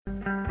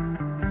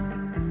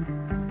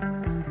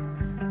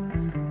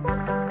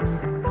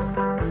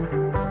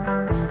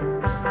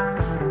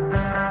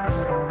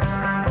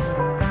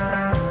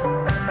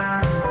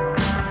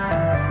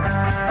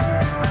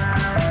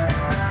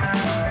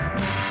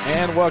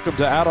and welcome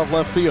to Out of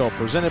Left Field,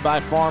 presented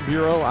by Farm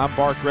Bureau. I'm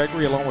Bart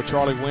Gregory along with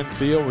Charlie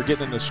Winfield. We're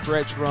getting in the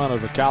stretch run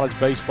of the college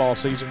baseball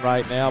season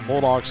right now.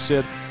 Bulldogs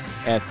sit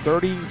at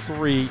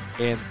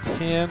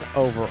 33-10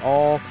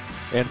 overall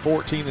and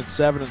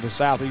 14-7 in the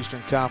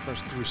Southeastern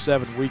Conference through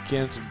 7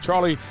 weekends. And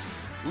Charlie,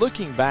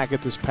 looking back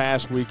at this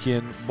past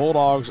weekend,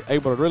 Bulldogs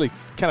able to really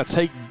kind of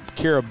take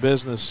care of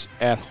business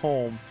at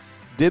home,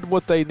 did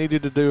what they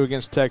needed to do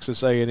against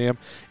Texas A&M,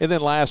 and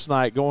then last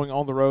night going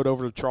on the road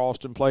over to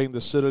Charleston, playing the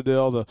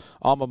Citadel, the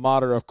alma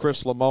mater of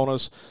Chris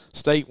Lamona's.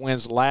 State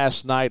wins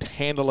last night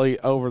handily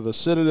over the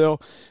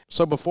Citadel.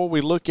 So before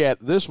we look at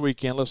this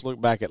weekend, let's look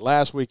back at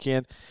last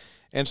weekend,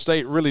 and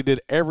State really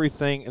did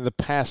everything in the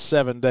past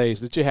 7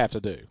 days that you have to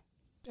do.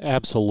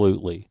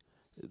 Absolutely.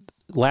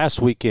 Last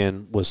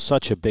weekend was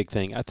such a big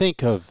thing. I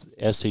think of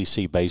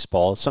SEC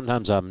baseball.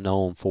 Sometimes I'm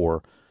known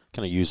for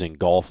kind of using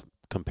golf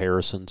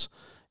comparisons.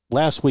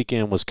 Last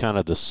weekend was kind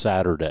of the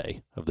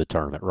Saturday of the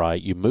tournament,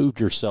 right? You moved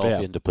yourself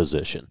into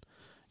position.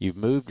 You've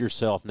moved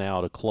yourself now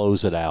to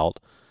close it out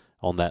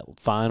on that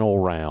final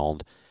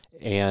round,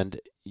 and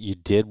you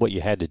did what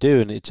you had to do.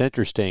 And it's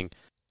interesting,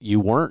 you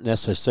weren't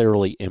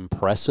necessarily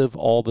impressive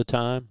all the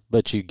time,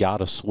 but you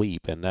got a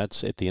sweep, and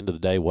that's, at the end of the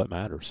day, what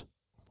matters.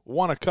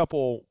 Won a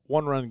couple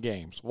one-run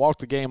games, walked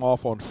the game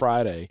off on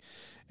Friday.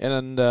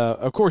 And,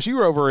 of course, you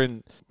were over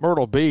in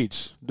Myrtle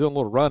Beach doing a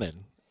little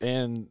running.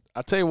 And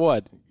I tell you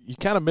what, you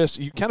kind of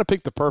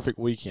picked the perfect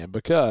weekend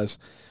because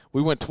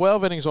we went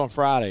 12 innings on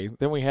Friday,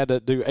 then we had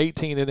to do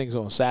 18 innings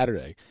on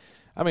Saturday.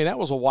 I mean, that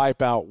was a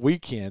wipeout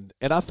weekend.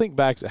 And I think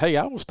back to, hey,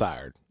 I was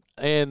tired.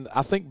 And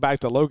I think back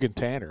to Logan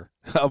Tanner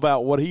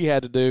about what he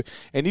had to do.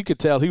 And you could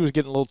tell he was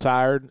getting a little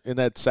tired in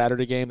that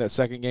Saturday game, that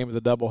second game of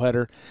the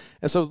doubleheader.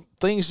 And so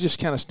things just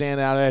kind of stand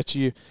out at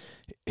you.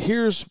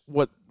 Here's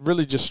what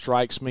really just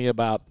strikes me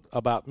about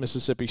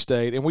Mississippi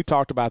State, and we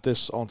talked about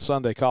this on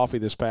Sunday Coffee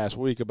this past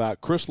week about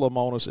Chris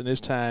Lamona's and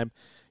his time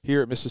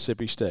here at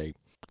Mississippi State.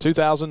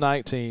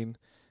 2019,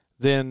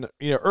 then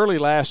early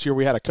last year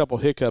we had a couple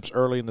hiccups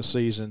early in the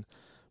season,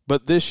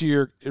 but this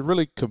year it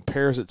really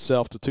compares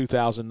itself to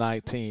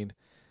 2019.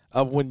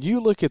 When you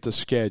look at the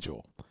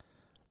schedule,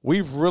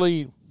 we've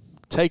really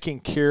taking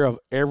care of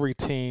every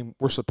team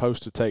we're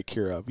supposed to take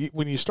care of.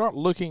 When you start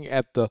looking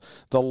at the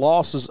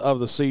losses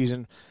of the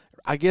season,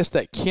 I guess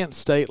that Kent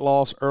State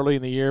loss early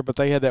in the year, but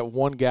they had that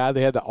one guy.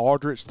 They had the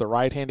Aldrich, the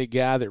right-handed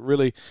guy that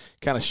really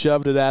kind of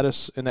shoved it at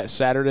us in that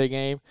Saturday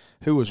game,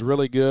 who was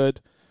really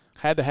good.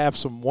 Had to have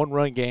some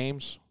one-run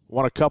games.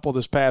 Won a couple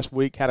this past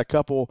week. Had a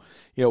couple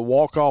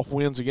walk-off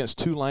wins against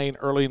Tulane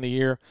early in the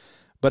year.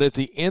 But at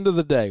the end of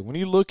the day, when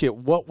you look at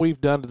what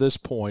we've done to this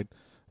point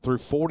through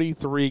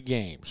 43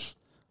 games,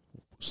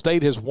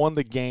 State has won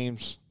the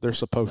games they're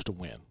supposed to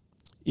win.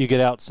 You get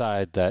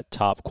outside that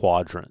top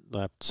quadrant,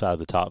 outside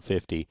the top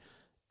 50,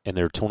 and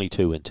they're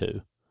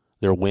 22-2.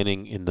 They're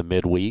winning in the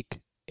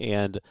midweek,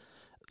 and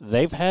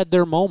they've had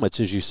their moments,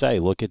 as you say.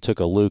 Look, it took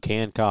a Luke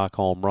Hancock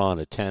home run,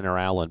 a Tanner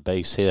Allen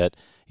base hit.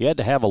 You had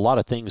to have a lot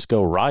of things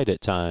go right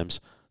at times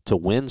to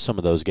win some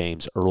of those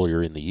games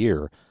earlier in the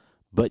year,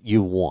 but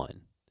you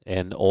won.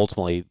 And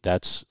ultimately,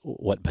 that's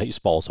what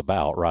baseball's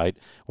about, right?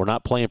 We're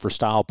not playing for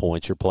style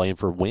points. You're playing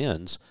for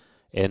wins.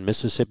 And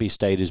Mississippi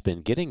State has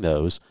been getting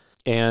those.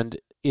 And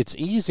it's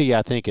easy,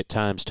 I think, at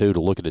times, too, to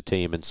look at a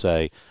team and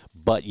say,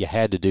 but you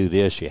had to do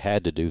this, you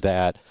had to do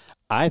that.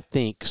 I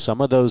think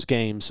some of those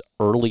games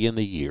early in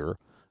the year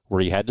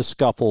where you had to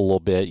scuffle a little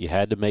bit, you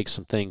had to make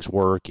some things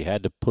work, you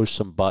had to push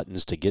some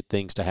buttons to get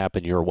things to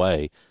happen your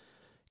way.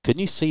 Couldn't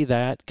you see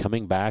that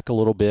coming back a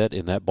little bit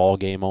in that ball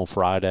game on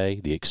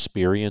Friday? The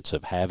experience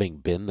of having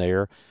been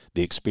there,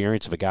 the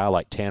experience of a guy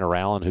like Tanner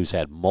Allen who's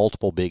had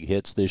multiple big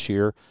hits this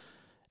year.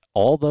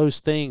 All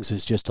those things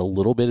is just a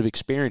little bit of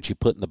experience you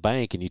put in the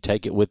bank, and you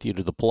take it with you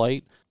to the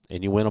plate,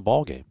 and you win a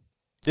ball game.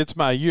 It's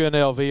my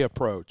UNLV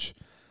approach.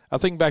 I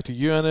think back to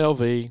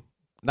UNLV,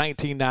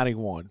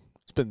 1991.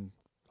 It's been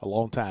a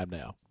long time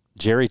now.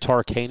 Jerry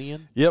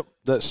Tarkanian? Yep,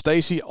 that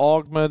Stacey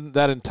Augmon,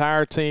 that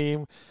entire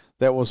team.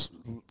 That was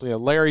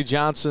Larry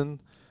Johnson,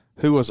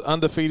 who was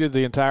undefeated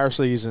the entire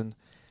season.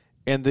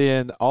 And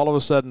then all of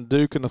a sudden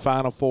Duke in the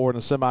Final Four in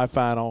the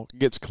semifinal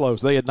gets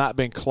close. They had not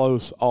been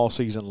close all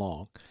season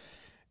long.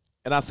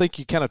 And I think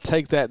you kind of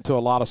take that into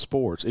a lot of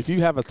sports. If you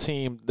have a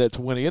team that's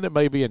winning, and it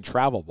may be in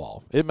travel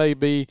ball, it may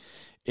be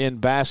in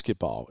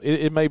basketball,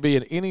 it may be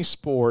in any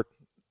sport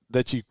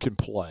that you can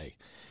play,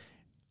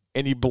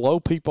 and you blow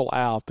people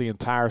out the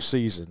entire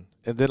season,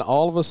 and then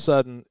all of a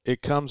sudden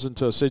it comes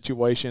into a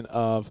situation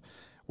of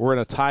we're in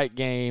a tight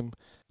game,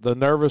 the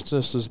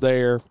nervousness is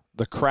there,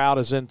 the crowd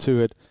is into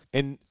it,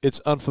 and it's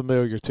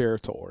unfamiliar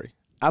territory.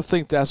 I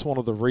think that's one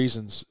of the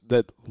reasons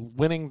that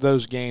winning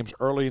those games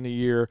early in the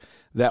year,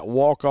 that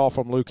walk-off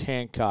from Luke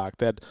Hancock,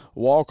 that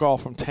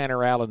walk-off from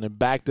Tanner Allen in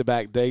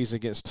back-to-back days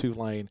against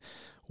Tulane,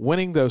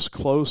 winning those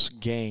close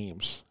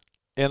games,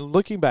 and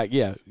looking back,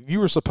 yeah,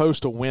 you were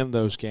supposed to win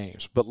those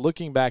games, but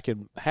looking back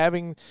and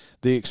having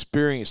the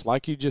experience,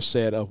 like you just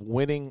said, of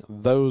winning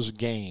those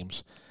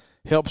games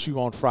helps you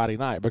on Friday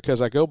night,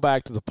 because I go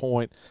back to the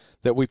point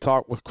that we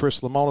talked with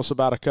Chris Lemonis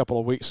about a couple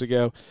of weeks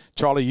ago.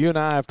 Charlie, you and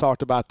I have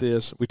talked about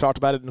this. We talked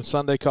about it in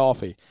Sunday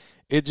Coffee.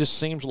 It just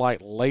seems like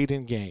late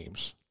in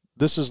games.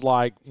 This is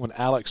like when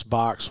Alex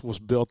Box was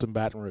built in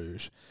Baton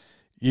Rouge.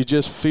 You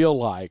just feel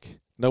like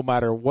no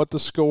matter what the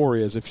score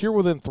is, if you're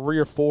within 3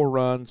 or 4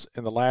 runs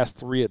in the last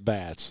 3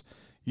 at-bats,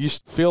 you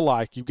feel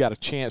like you've got a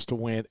chance to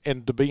win.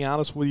 And to be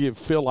honest with you,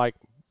 feel like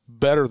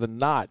better than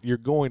not, you're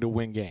going to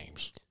win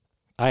games.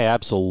 I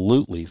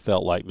absolutely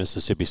felt like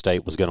Mississippi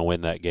State was going to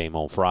win that game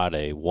on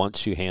Friday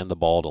once you hand the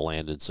ball to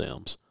Landon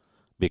Sims,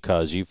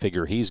 because you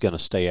figure he's going to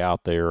stay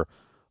out there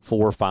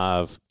 4 or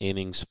 5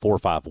 innings, 4 or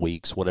 5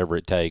 weeks, whatever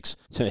it takes.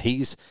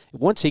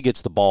 Once he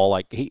gets the ball,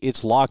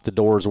 it's locked the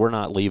doors. We're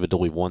not leaving until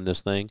we've won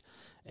this thing,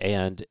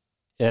 and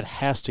it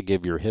has to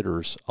give your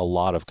hitters a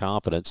lot of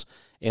confidence.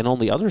 And on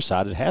the other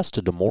side, it has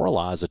to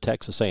demoralize a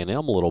Texas A&M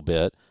a little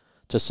bit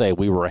to say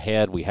we were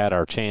ahead, we had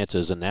our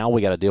chances, and now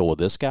we got to deal with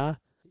this guy.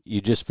 You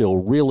just feel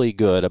really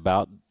good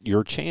about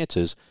your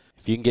chances.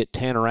 If you can get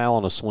Tanner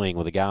Allen a swing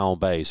with a guy on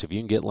base, if you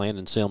can get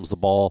Landon Sims the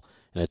ball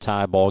in a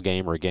tie ball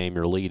game or a game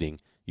you're leading,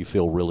 you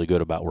feel really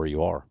good about where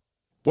you are.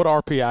 What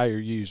RPI are you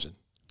using?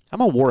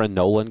 I'm a Warren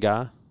Nolan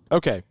guy.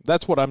 Okay,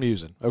 that's what I'm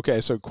using. Okay,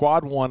 so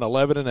quad 1,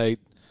 11-8,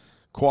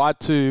 quad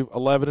 2,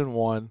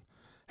 11-1,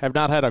 have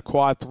not had a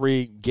quad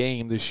 3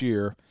 game this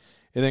year,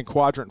 and then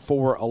quadrant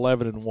 4,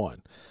 11-1.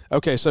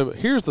 Okay, so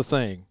here's the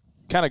thing,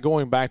 kind of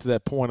going back to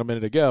that point a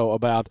minute ago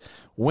about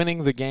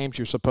winning the games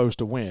you're supposed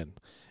to win.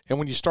 And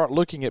when you start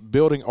looking at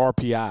building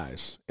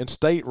RPIs, in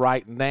state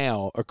right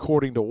now,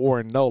 according to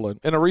Warren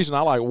Nolan, and the reason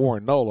I like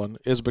Warren Nolan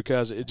is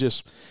because it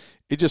just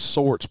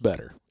sorts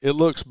better. It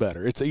looks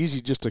better. It's easy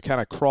just to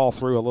kind of crawl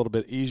through a little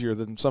bit easier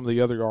than some of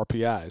the other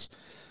RPIs.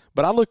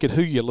 But I look at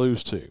who you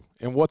lose to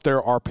and what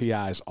their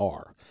RPIs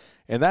are.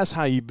 And that's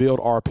how you build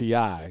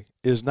RPI,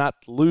 is not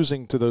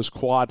losing to those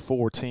quad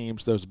 4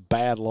 teams, those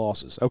bad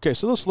losses. Okay,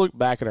 so let's look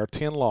back at our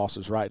 10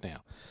 losses right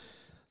now.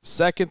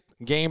 Second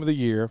game of the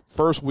year,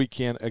 first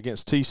weekend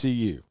against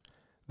TCU.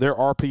 Their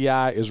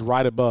RPI is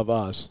right above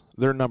us.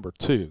 They're number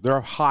 2.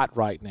 They're hot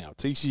right now.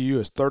 TCU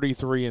is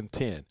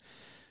 33-10.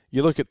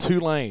 You look at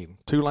Tulane.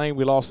 Tulane,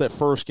 we lost that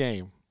first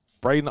game.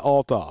 Braden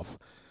Altoff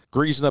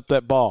greasing up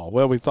that ball.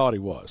 Well, we thought he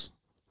was.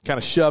 Kind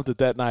of shoved it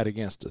that night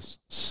against us.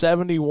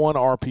 71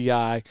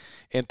 RPI,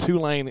 and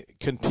Tulane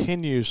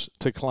continues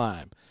to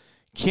climb.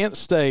 Kent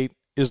State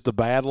is the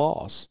bad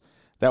loss.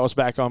 That was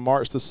back on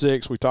March the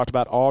 6th. We talked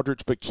about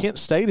Aldridge, but Kent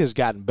State has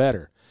gotten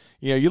better.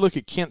 You know, you look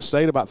at Kent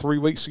State about 3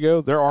 weeks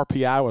ago, their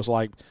RPI was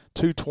like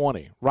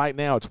 220. Right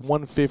now it's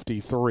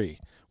 153.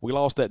 We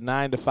lost that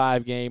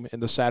 9-5 game in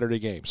the Saturday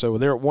game. So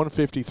they're at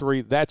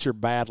 153. That's your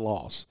bad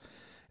loss.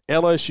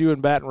 LSU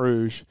and Baton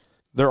Rouge,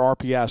 their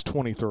RPI is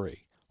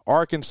 23.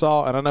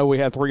 Arkansas, and I know we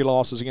had 3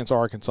 losses against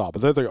Arkansas,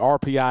 but they're the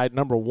RPI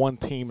number 1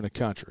 team in the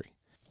country.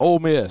 Ole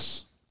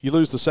Miss, you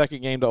lose the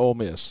second game to Ole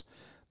Miss.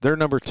 They're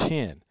number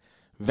 10.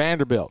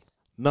 Vanderbilt,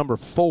 number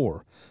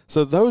 4.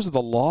 So those are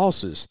the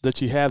losses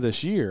that you have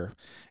this year.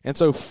 And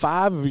so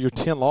 5 of your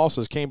 10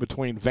 losses came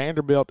between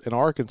Vanderbilt and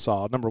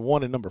Arkansas, number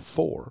 1 and number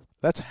 4.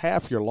 That's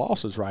half your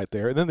losses right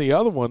there. And then the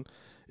other one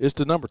is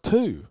to number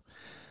 2.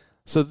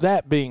 So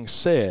that being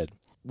said,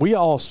 we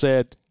all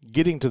said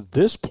getting to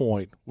this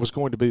point was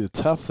going to be the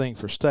tough thing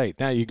for State.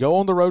 Now you go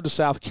on the road to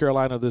South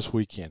Carolina this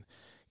weekend.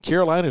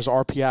 Carolina's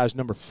RPI is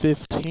number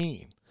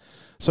 15.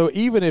 So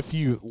even if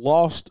you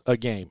lost a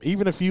game,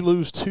 even if you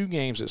lose 2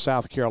 games at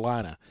South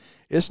Carolina,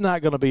 it's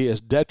not going to be as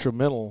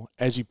detrimental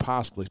as you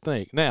possibly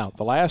think. Now,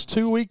 the last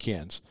 2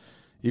 weekends,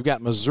 you've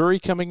got Missouri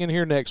coming in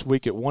here next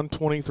week at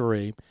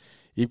 123.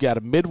 You've got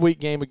a midweek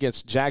game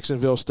against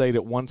Jacksonville State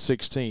at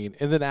 116,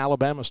 and then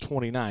Alabama's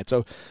 29.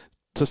 So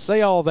to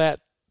say all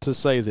that, to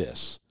say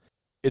this,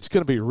 it's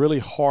going to be really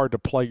hard to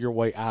play your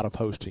way out of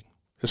hosting.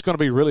 It's going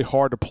to be really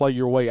hard to play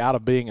your way out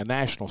of being a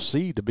national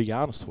seed, to be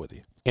honest with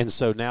you. And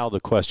so now the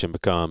question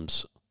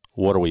becomes,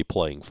 what are we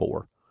playing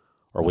for?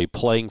 Are we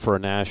playing for a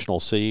national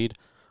seed,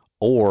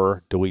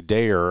 or do we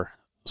dare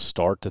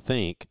start to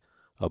think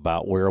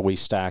about where we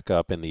stack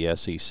up in the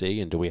SEC,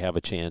 and do we have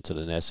a chance at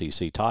an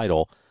SEC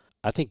title?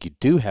 I think you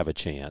do have a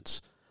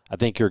chance. I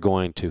think you're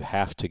going to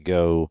have to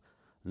go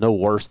no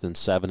worse than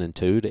 7-2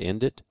 to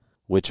end it,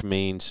 which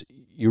means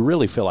you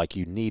really feel like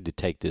you need to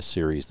take this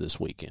series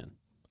this weekend.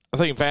 I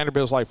think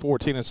Vanderbilt's like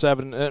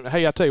 14-7. And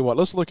hey, I tell you what,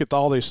 let's look at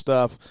all this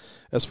stuff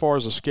as far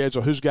as the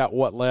schedule, who's got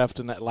what left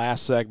in that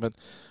last segment.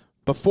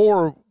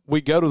 Before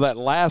we go to that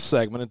last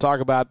segment and talk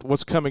about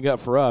what's coming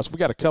up for us, we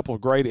got a couple of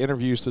great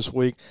interviews this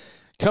week.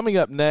 Coming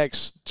up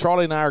next,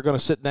 Charlie and I are going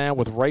to sit down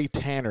with Ray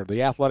Tanner,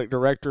 the athletic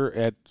director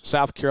at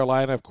South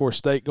Carolina. Of course,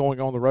 State going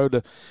on the road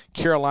to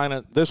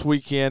Carolina this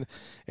weekend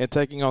and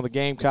taking on the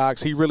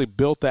Gamecocks. He really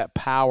built that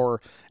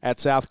power at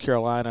South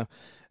Carolina.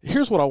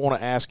 Here's what I want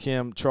to ask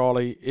him,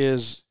 Charlie,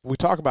 is we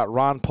talk about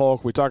Ron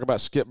Polk, we talk about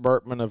Skip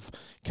Bertman of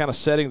kind of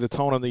setting the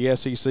tone in the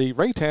SEC.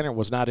 Ray Tanner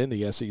was not in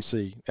the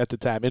SEC at the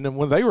time. And then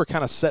when they were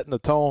kind of setting the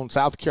tone,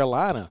 South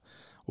Carolina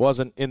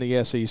wasn't in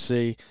the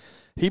SEC.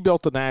 He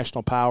built the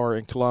national power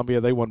in Columbia.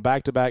 They won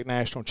back-to-back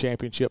national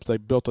championships. They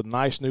built a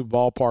nice new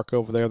ballpark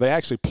over there. They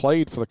actually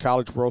played for the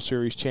College World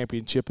Series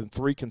championship in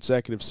 3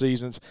 consecutive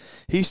seasons.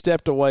 He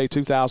stepped away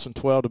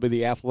 2012 to be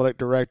the athletic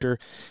director,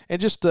 and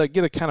just to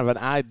get a kind of an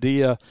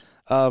idea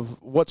of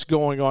what's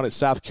going on at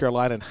South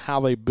Carolina and how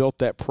they built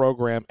that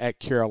program at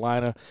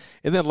Carolina.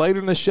 And then later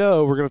in the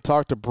show, we're going to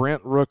talk to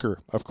Brent Rooker.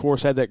 Of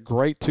course, had that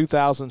great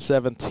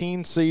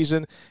 2017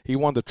 season. He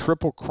won the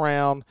Triple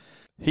Crown.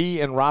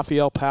 He and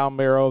Rafael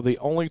Palmeiro, the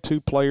only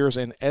 2 players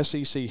in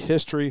SEC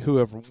history who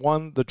have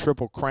won the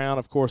Triple Crown.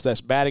 Of course,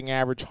 that's batting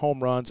average,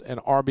 home runs, and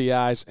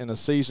RBIs in a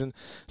season.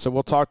 So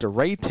we'll talk to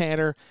Ray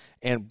Tanner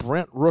and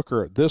Brent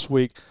Rooker this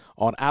week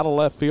on Out of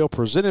Left Field,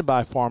 presented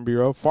by Farm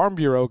Bureau. Farm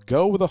Bureau,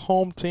 go with a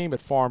home team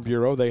at Farm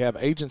Bureau. They have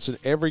agents in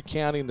every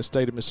county in the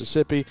state of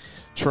Mississippi.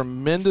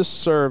 Tremendous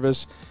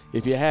service.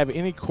 If you have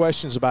any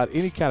questions about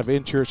any kind of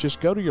insurance, just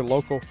go to your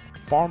local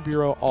Farm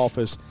Bureau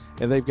office,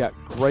 and they've got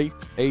great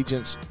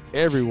agents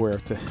everywhere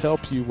to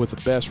help you with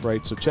the best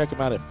rates. So check them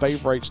out at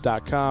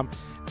favrates.com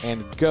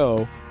and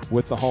go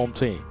with the home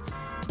team.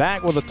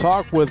 Back with a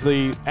talk with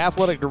the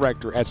athletic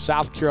director at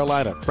South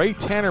Carolina. Ray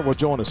Tanner will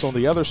join us on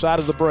the other side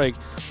of the break.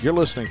 You're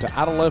listening to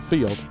Out of Left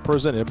Field,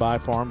 presented by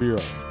Farm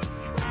Bureau.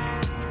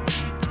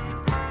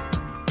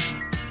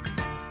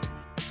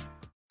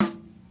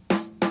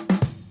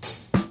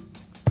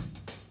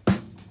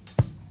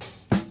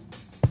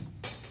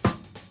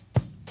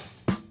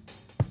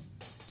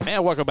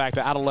 And welcome back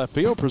to Out of Left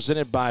Field,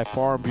 presented by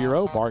Farm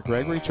Bureau. Bart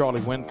Gregory,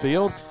 Charlie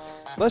Winfield.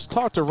 Let's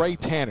talk to Ray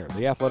Tanner,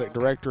 the athletic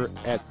director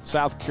at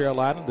South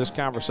Carolina. This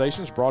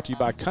conversation is brought to you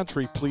by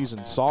Country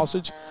Pleasin'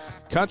 Sausage.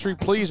 Country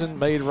Pleasin',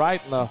 made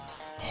right in the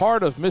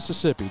heart of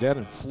Mississippi, down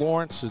in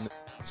Florence and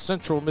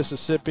central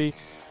Mississippi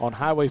on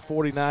Highway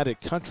 49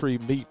 at Country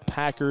Meat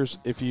Packers.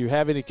 If you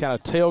have any kind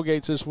of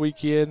tailgates this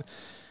weekend,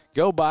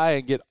 go by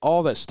and get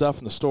all that stuff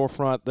in the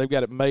storefront. They've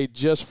got it made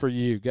just for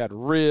you. Got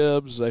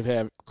ribs, they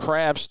have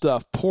crab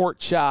stuff, pork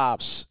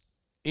chops,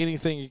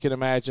 anything you can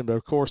imagine. But,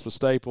 of course, the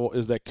staple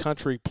is that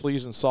Country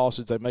Pleasin'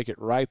 Sausage. They make it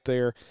right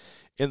there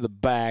in the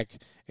back,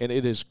 and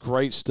it is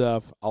great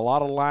stuff. A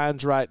lot of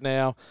lines right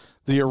now.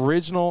 The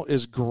original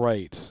is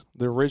great.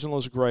 The original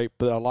is great,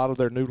 but a lot of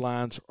their new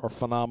lines are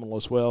phenomenal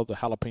as well. The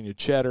jalapeno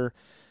cheddar.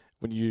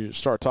 When you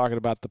start talking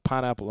about the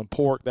pineapple and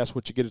pork, that's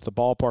what you get at the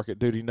ballpark at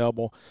Duty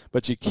Noble.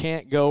 But you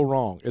can't go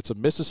wrong. It's a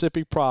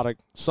Mississippi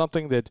product,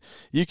 something that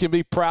you can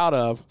be proud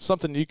of,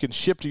 something you can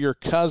ship to your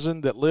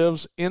cousin that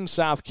lives in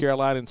South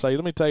Carolina and say,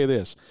 let me tell you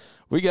this,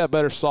 we got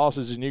better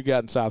sausage than you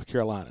got in South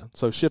Carolina.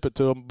 So ship it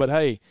to them. But,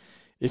 hey,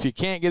 if you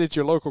can't get it at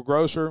your local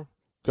grocer,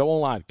 go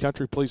online,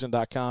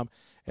 countrypleasin.com,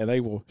 and they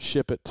will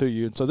ship it to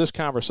you. And so this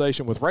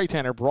conversation with Ray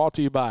Tanner brought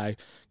to you by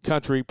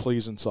Country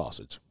Pleasin'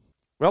 Sausage.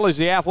 Well, he's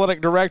the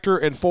athletic director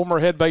and former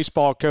head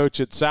baseball coach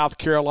at South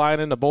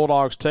Carolina. And the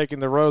Bulldogs taking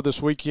the road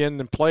this weekend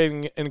and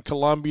playing in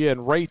Columbia.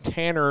 And Ray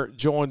Tanner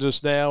joins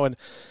us now. And,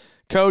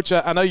 Coach,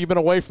 I know you've been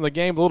away from the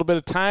game a little bit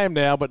of time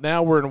now, but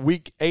now we're in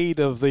Week 8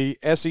 of the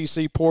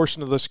SEC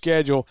portion of the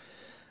schedule.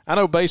 I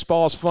know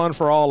baseball is fun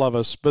for all of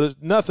us,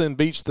 but nothing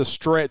beats the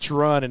stretch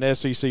run in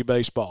SEC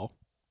baseball.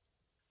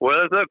 Well,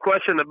 there's no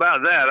question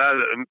about that.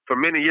 For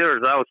many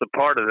years, I was a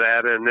part of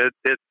that, and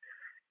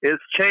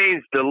it's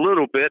changed a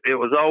little bit. It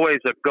was always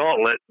a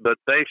gauntlet, but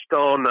based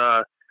on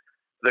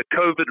the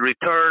COVID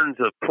returns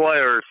of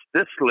players,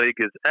 this league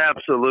is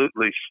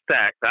absolutely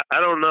stacked. I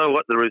don't know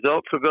what the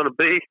results are going to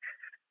be,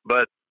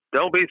 but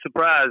don't be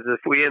surprised if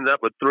we end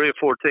up with 3 or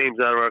 4 teams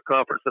out of our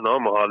conference in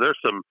Omaha. There's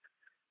some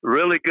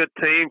really good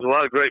teams, a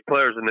lot of great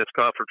players in this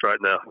conference right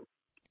now.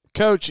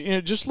 Coach,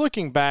 just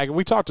looking back,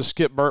 we talked to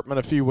Skip Burtman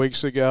a few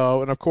weeks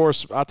ago, and, of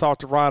course, I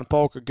talked to Ryan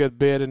Polk a good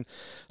bit, and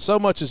so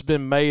much has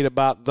been made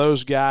about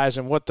those guys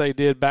and what they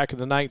did back in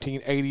the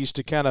 1980s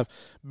to kind of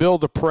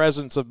build the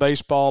presence of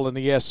baseball in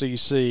the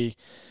SEC.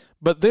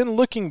 But then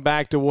looking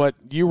back to what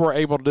you were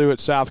able to do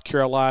at South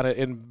Carolina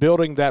and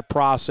building that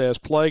process,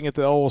 playing at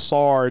the old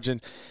Sarge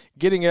and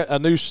getting a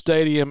new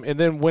stadium and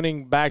then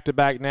winning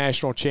back-to-back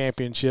national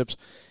championships,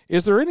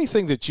 is there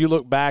anything that you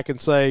look back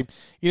and say,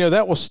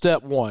 that was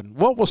step one?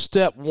 What was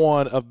step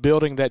one of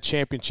building that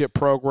championship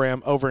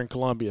program over in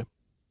Columbia?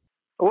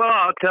 Well,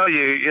 I'll tell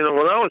you,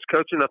 when I was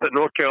coaching up at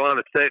North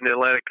Carolina State in the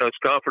Atlantic Coast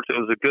Conference, it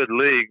was a good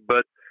league,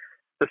 but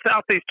the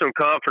Southeastern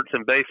Conference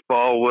in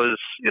baseball was,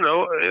 it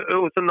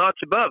was a notch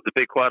above, to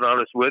be quite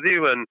honest with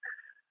you. And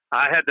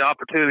I had the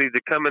opportunity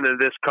to come into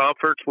this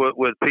conference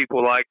with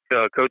people like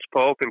Coach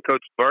Polk and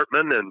Coach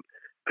Burtman and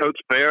Coach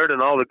Baird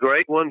and all the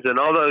great ones. And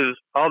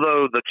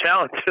although the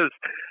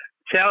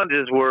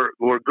challenges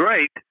were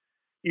great,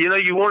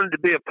 you wanted to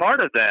be a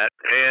part of that.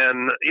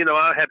 And,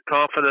 I had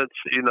confidence,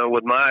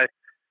 with my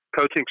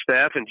coaching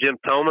staff, and Jim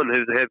Tolman,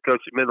 who's the head coach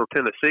at Middle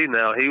Tennessee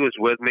now, he was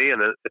with me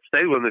and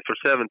stayed with me for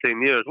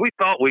 17 years. We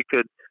thought we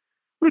could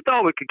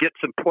get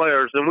some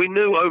players, and we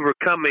knew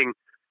overcoming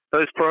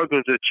those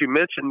programs that you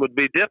mentioned would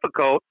be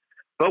difficult,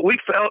 but we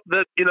felt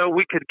that,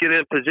 we could get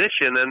in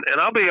position. And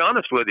I'll be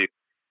honest with you,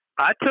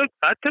 I took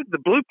the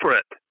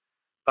blueprint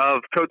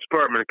of Coach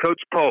Burtman,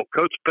 Coach Polk,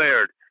 Coach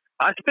Baird.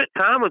 I spent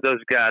time with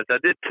those guys. I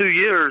did 2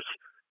 years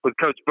with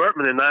Coach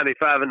Burtman in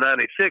 '95 and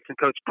 '96, and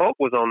Coach Polk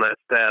was on that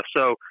staff.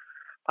 So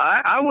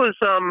I was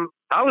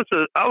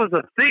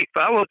a thief.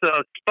 I was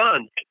a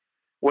sponge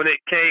when it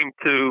came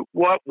to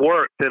what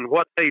worked and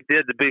what they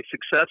did to be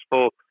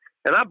successful.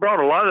 And I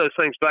brought a lot of those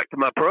things back to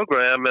my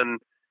program, and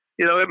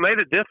it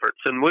made a difference.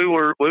 And we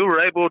were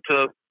able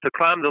to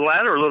climb the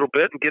ladder a little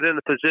bit and get in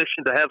a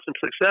position to have some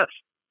success.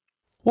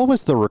 What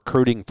was the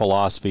recruiting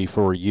philosophy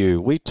for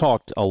you? We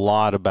talked a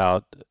lot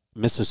about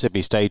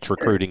Mississippi State's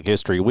recruiting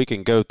history. We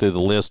can go through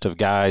the list of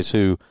guys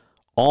who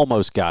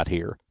almost got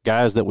here,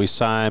 guys that we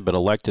signed but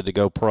elected to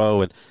go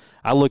pro. And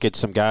I look at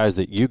some guys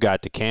that you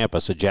got to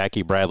campus, a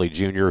Jackie Bradley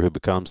Jr., who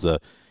becomes the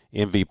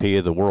MVP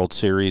of the World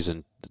Series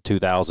in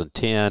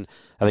 2010.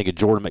 I think of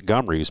Jordan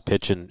Montgomery, who's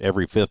pitching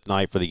every fifth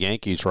night for the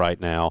Yankees right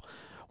now.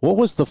 What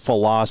was the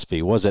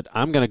philosophy? Was it,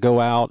 I'm going to go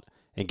out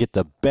and get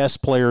the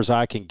best players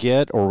I can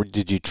get, or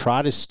did you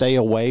try to stay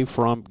away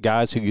from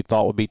guys who you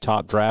thought would be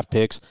top draft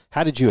picks?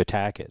 How did you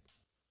attack it?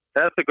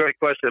 That's a great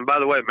question. By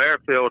the way,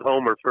 Merrifield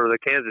homer for the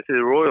Kansas City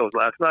Royals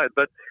last night.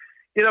 But,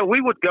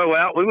 we would go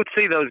out, we would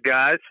see those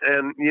guys,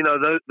 and,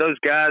 those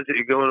guys that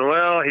you're going,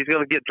 well, he's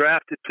going to get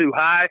drafted too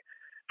high.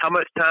 How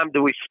much time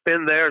do we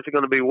spend there? Is it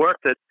going to be worth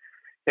it?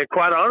 And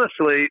quite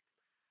honestly,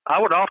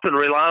 I would often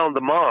rely on the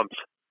moms.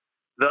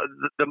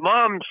 The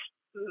moms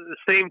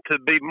seem to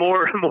be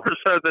more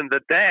so than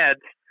the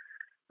dads.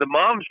 The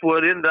moms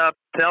would end up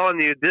telling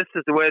you this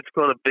is the way it's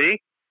going to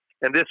be,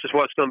 and this is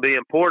what's going to be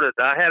important.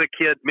 I had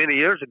a kid many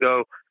years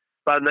ago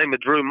by the name of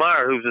Drew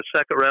Meyer, who was a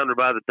second rounder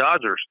by the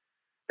Dodgers,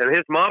 and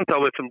his mom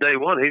told me from day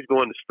one he's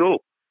going to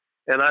school.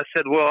 And I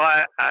said, well,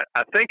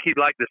 I think he'd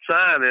like to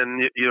sign,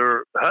 and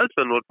your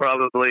husband would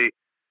probably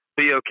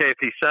be okay if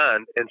he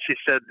signed. And she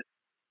said,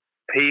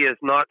 he is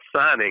not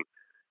signing.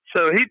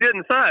 So he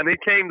didn't sign. He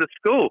came to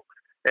school,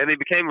 and he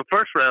became a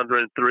first-rounder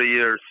in 3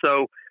 years.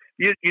 So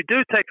you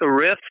do take a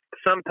risk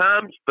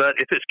sometimes, but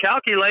if it's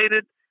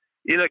calculated,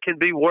 it can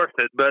be worth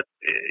it. But,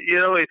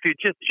 if you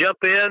just jump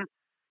in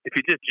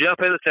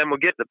and say, I'm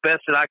going to get the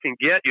best that I can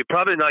get, you're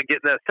probably not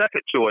getting that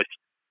second choice,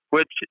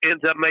 which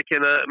ends up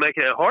making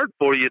it hard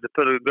for you to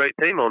put a great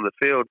team on the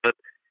field. But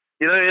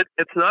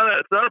it's not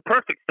a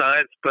perfect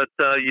science, but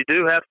you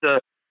do have to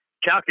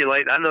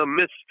calculate. I know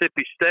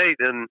Mississippi State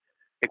and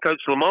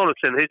Coach Lamonis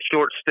in his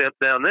short stint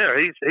down there,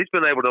 he's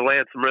been able to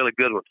land some really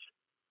good ones.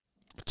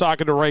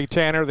 Talking to Ray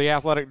Tanner, the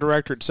athletic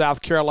director at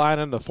South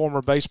Carolina and the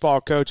former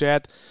baseball coach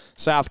at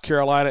South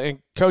Carolina. And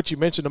Coach, you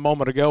mentioned a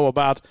moment ago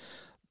about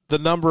the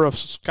number of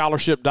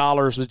scholarship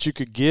dollars that you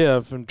could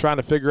give and trying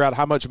to figure out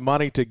how much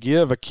money to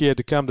give a kid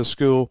to come to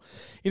school.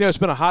 It's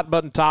been a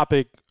hot-button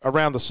topic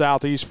around the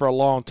Southeast for a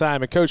long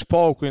time. And Coach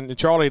Polk and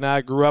Charlie and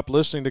I grew up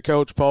listening to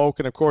Coach Polk.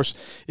 And, of course,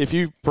 if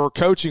you were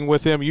coaching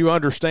with him, you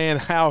understand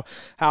how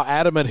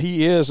adamant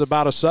he is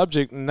about a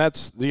subject, and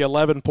that's the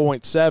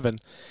 11.7.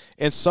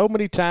 And so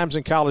many times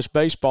in college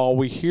baseball,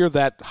 we hear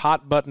that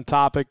hot-button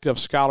topic of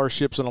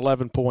scholarships and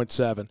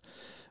 11.7.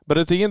 But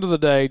at the end of the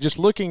day, just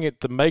looking at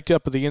the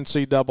makeup of the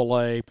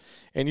NCAA,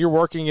 and you're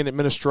working in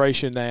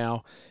administration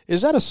now,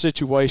 is that a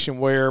situation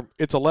where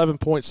it's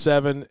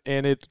 11.7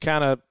 and it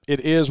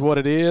is what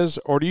it is,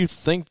 or do you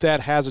think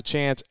that has a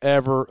chance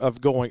ever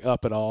of going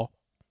up at all?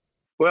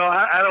 Well,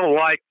 I don't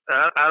like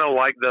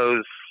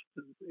those,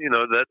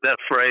 that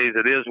phrase.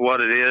 It is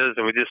what it is,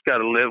 and we just got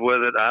to live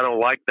with it. I don't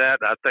like that.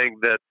 I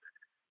think that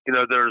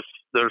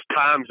there's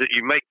times that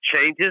you make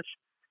changes.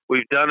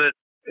 We've done it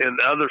in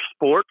other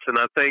sports, and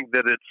I think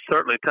that it's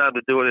certainly time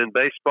to do it in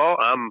baseball.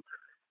 I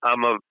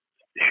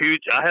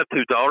have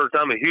two daughters.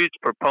 I'm a huge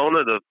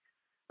proponent of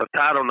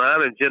Title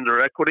IX and gender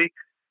equity,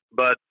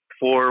 but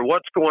for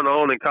what's going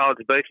on in college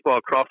baseball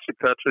across the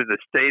country, the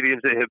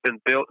stadiums that have been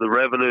built, the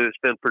revenue that's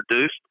been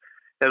produced,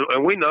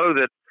 and we know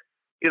that,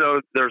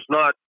 there's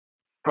not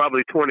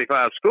probably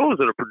 25 schools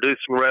that are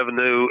producing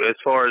revenue as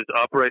far as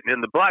operating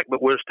in the black,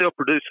 but we're still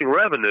producing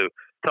revenue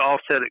to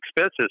offset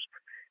expenses.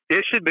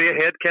 It should be a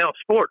head count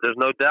sport. There's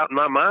no doubt in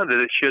my mind that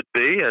it should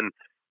be. And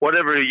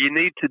whatever you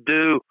need to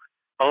do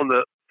on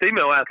the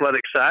female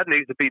athletic side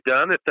needs to be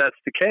done if that's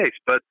the case.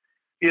 But,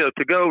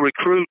 to go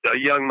recruit a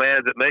young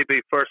man that may be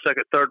first,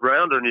 second, third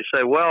rounder, and you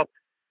say, well,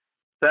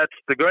 that's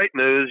the great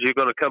news. You're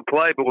going to come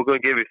play, but we're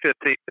going to give you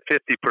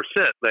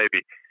 50%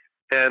 maybe.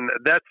 And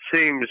that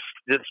seems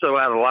just so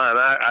out of line.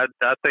 I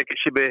think it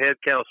should be a head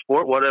count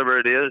sport, whatever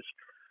it is,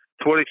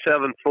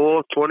 27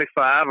 full,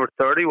 25 or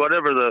 30,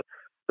 whatever the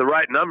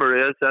right number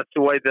is. That's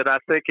the way that I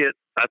think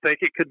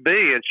it could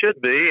be and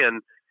should be.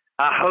 And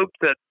I hope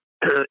that,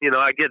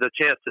 I get a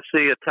chance to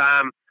see a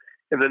time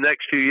in the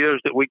next few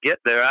years that we get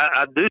there.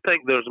 I do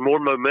think there's more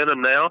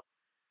momentum now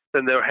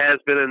than there has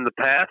been in the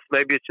past.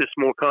 Maybe it's just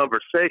more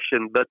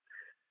conversation, but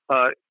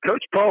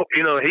Coach Polk,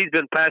 he's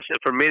been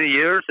passionate for many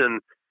years, and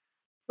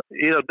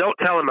don't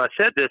tell him I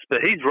said this,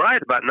 but he's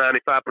right about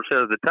 95%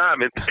 of the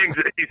time in things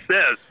that he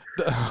says.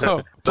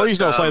 Oh, please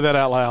don't say that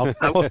out loud.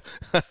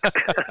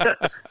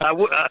 I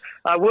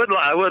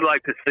would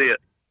like to see it.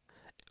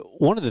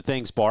 One of the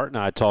things Bart and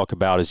I talk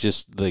about is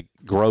just the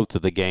growth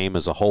of the game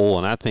as a whole,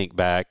 and I think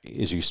back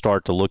as you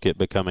start to look at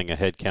becoming a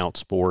head count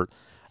sport,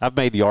 I've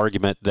made the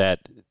argument that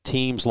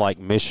teams like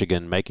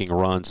Michigan making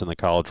runs in the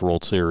College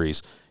World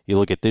Series, you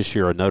look at this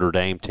year a Notre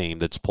Dame team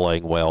that's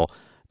playing well,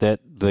 that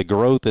the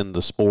growth in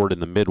the sport in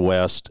the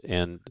Midwest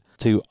and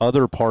to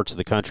other parts of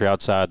the country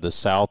outside the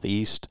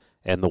Southeast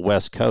and the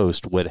West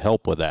Coast would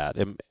help with that.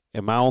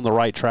 Am I on the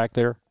right track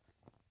there?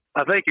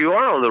 I think you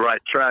are on the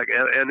right track.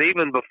 And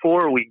even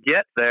before we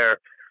get there,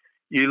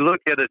 you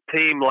look at a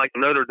team like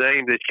Notre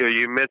Dame this year.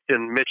 You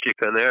mentioned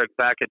Michigan, Eric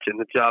Bakich, and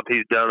the job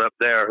he's done up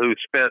there, who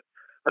spent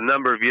a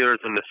number of years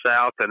in the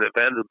South and at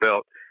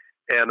Vanderbilt.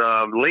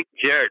 And Link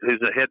Jarrett, who's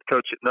the head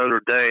coach at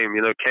Notre Dame,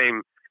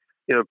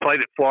 played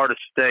at Florida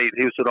State.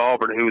 He was at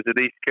Auburn. He was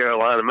at East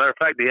Carolina. Matter of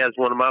fact, he has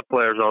one of my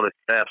players on his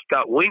staff,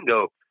 Scott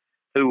Wingo,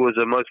 who was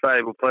the most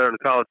valuable player in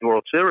the College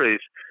World Series.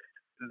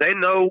 They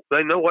know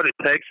what it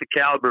takes, the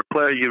caliber of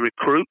player you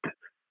recruit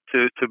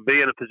to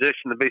be in a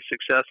position to be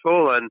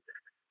successful. And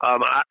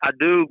I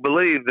do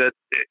believe that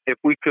if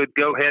we could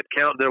go head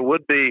count, there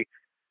would be,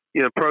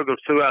 programs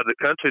throughout the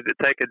country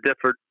that take a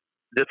different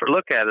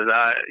look at it.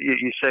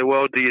 You say,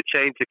 well, do you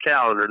change the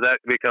calendar? That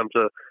becomes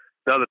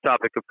another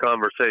topic of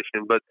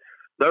conversation. But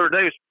Notre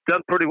Dame's done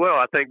pretty well.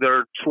 I think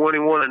they're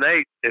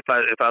 21-8, if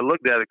I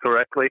looked at it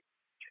correctly,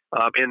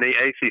 in the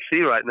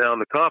ACC right now in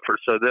the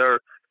conference. So they're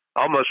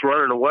almost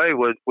running away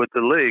with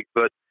the league.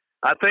 But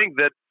I think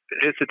that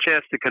it's a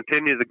chance to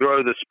continue to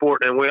grow the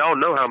sport, and we all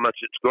know how much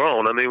it's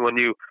grown. I mean, when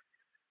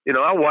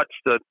I watch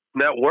the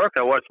network,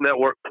 I watch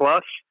Network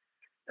Plus,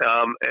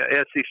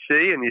 SEC,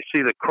 and you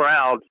see the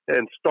crowds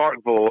in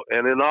Starkville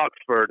and in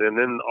Oxford and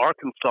in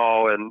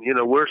Arkansas, and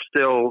we're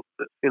still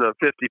 50%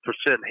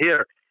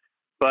 here,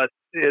 but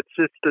it's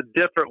just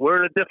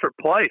we're in a different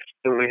place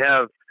than we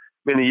have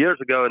many years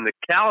ago, and the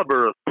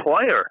caliber of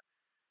player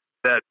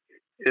that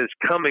is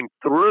coming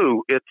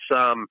through, it's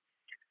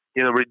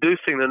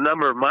reducing the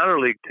number of minor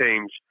league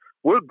teams.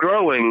 We're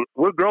growing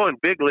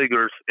big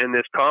leaguers in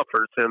this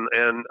conference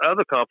and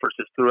other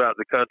conferences throughout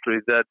the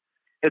country. That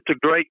it's a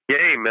great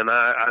game, and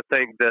I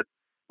think that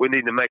we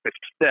need to make a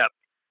step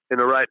in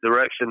the right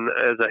direction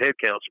as a head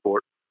count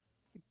sport.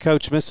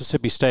 Coach,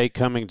 Mississippi State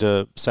coming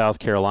to South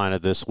Carolina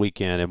this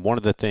weekend, and one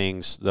of the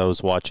things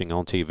those watching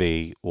on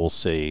TV will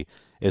see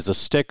is a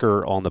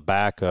sticker on the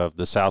back of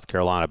the South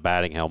Carolina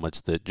batting helmets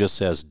that just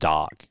says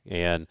Doc.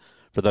 And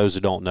for those who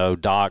don't know,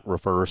 Doc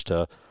refers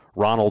to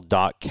Ronald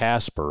Doc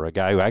Casper, a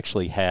guy who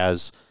actually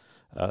has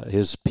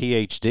his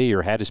PhD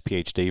or had his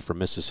PhD from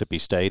Mississippi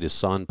State. His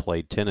son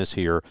played tennis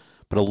here,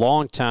 but a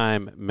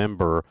longtime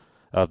member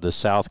of the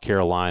South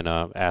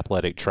Carolina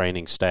athletic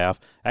training staff.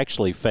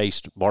 Actually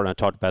Bart and I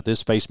talked about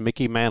this, faced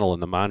Mickey Mantle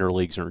in the minor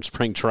leagues or in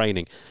spring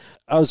training.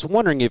 I was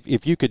wondering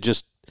if you could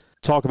just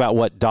talk about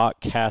what Doc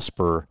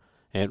Casper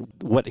and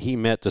what he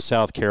meant to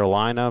South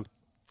Carolina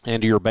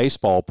and to your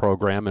baseball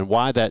program, and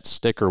why that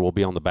sticker will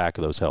be on the back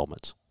of those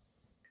helmets.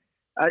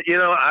 I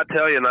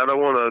tell you, and I don't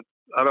want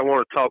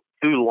to talk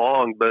too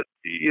long, but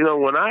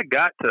when I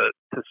got to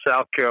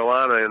South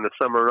Carolina in the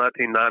summer of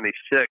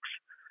 1996,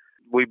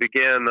 we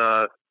began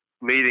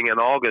meeting in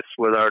August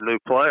with our new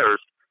players.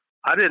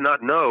 I did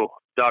not know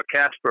Doc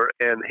Casper,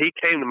 and he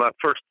came to my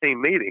first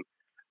team meeting.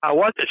 I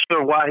wasn't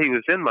sure why he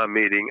was in my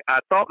meeting. I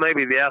thought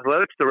maybe the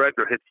athletics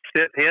director had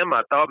sent him.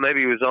 I thought maybe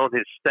he was on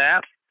his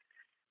staff.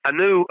 I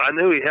knew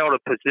he held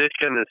a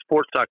position in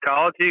sports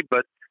psychology,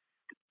 but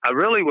I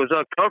really was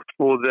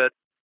uncomfortable that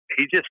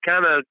he just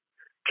kind of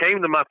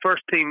came to my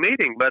first team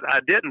meeting. But I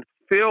didn't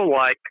feel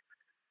like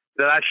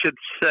that I should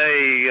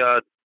say,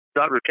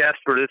 Dr.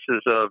 Casper, this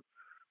is a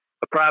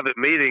private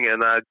meeting,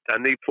 and I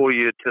need for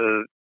you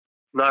to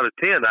not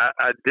attend.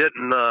 I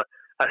didn't.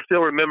 I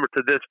still remember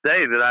to this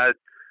day that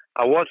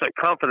I wasn't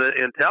confident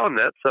in telling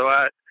that, so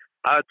I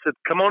said,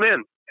 "Come on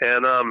in."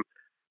 And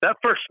that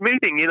first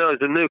meeting, as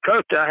a new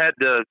coach, I had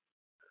to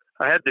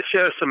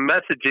share some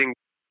messaging.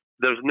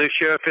 There's a new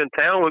sheriff in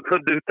town. We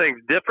could do things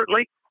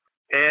differently,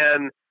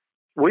 and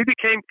we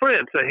became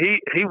friends. So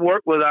he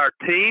worked with our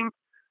team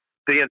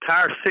the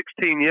entire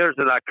 16 years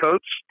that I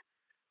coached.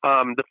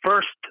 The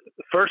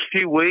first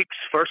few weeks,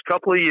 first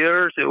couple of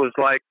years, it was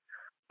like,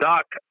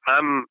 Doc,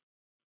 I'm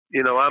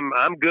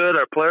good.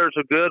 Our players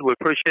are good. We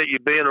appreciate you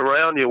being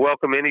around. You're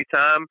welcome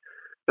anytime.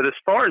 But as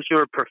far as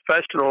your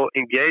professional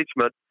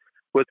engagement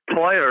with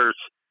players,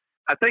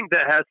 I think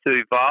that has to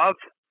evolve.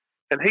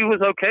 And he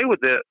was okay with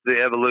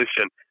the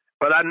evolution.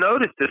 But I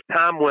noticed as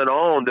time went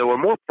on, there were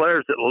more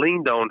players that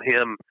leaned on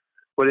him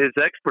with his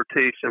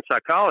expertise in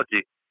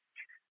psychology.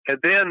 And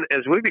then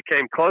as we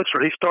became closer,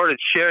 he started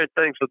sharing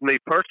things with me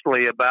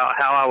personally about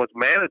how I was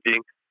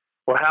managing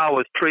or how I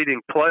was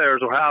treating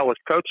players or how I was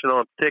coaching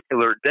on a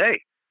particular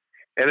day.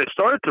 And it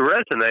started to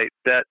resonate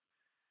that,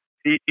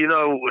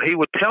 he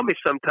would tell me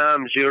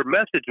sometimes, your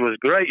message was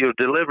great, your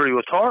delivery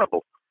was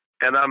horrible.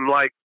 And I'm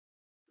like,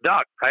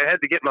 Doc, I had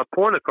to get my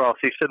point across.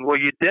 He said, well,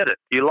 you did it.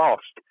 You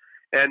lost.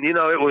 And, it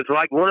was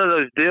like one of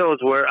those deals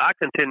where I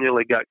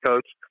continually got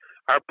coached.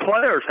 Our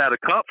players had a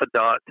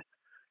confidant.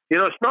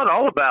 It's not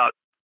all about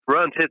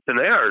runs, hits, and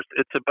errors.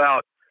 It's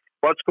about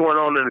what's going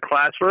on in the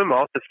classroom,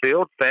 off the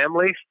field,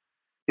 families,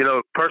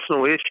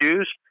 personal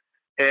issues,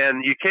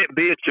 and you can't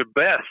be at your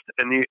best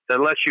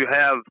unless you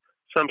have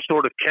some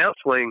sort of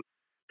counseling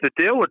to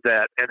deal with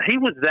that. And he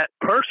was that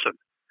person,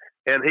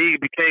 and he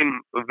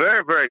became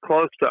very, very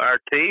close to our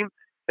team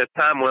as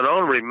time went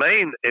on.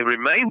 It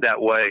remained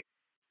that way,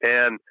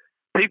 and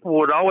people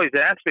would always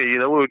ask me,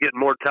 we were getting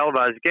more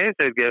televised games.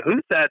 They'd go,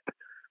 "Who's that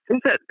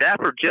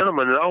dapper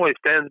gentleman that always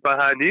stands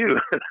behind you?"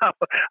 And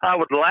I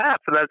would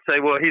laugh, and I'd say,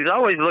 "Well, he's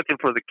always looking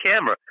for the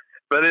camera."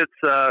 But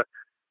it's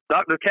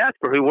Dr.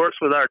 Casper, who works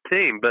with our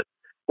team. But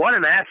what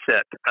an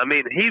asset. I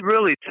mean, he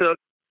really took,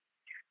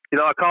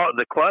 I call it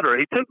the clutter.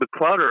 He took the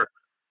clutter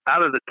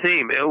out of the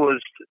team. It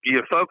was,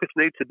 your focus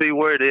needs to be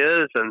where it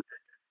is. And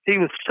he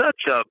was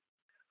such a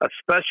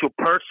special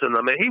person.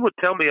 I mean, he would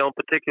tell me on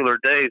particular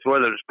days,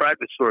 whether it's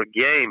practice or a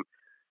game,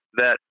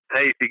 that,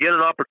 hey, if you get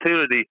an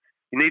opportunity,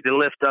 you need to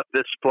lift up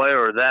this player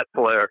or that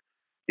player.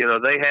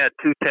 They had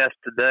 2 tests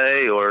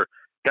today, or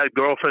got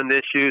girlfriend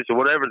issues, or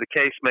whatever the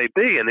case may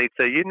be. And he'd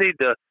say, you need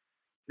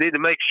to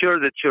make sure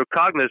that you're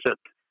cognizant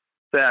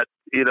that,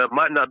 it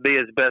might not be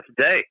his best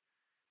day.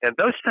 And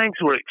those things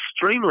were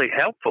extremely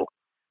helpful.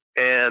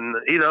 And,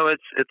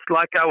 it's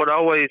like I would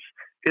always,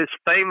 his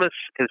famous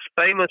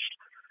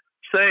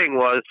saying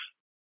was,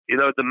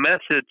 the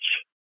message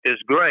is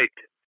great,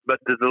 but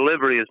the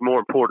delivery is more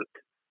important.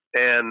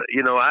 And,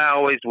 I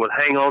always would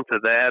hang on to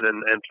that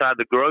and try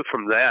to grow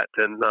from that.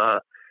 And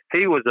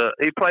he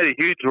played a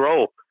huge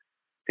role.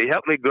 He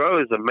helped me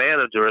grow as a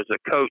manager, as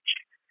a coach,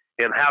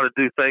 in how to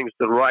do things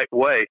the right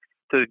way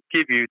to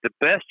give you the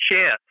best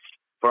chance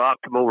for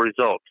optimal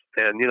results.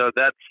 And,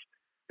 that's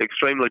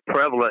extremely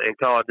prevalent in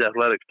college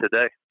athletics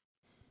today.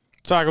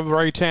 Talking with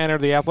Ray Tanner,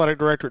 the athletic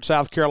director at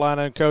South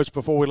Carolina. And, Coach,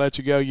 before we let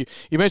you go, you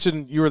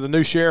mentioned you were the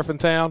new sheriff in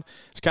town.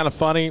 It's kind of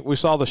funny. We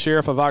saw the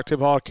sheriff of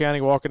Oktibbeha County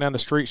walking down the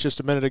streets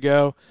just a minute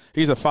ago.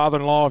 He's the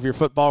father-in-law of your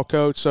football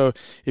coach. So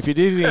if you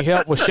need any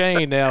help with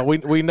Shane now,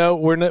 we know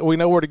where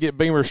to get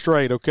Beamer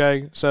straight,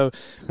 okay? So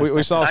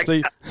we saw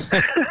Steve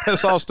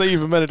saw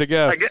Steve a minute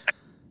ago.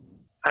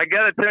 I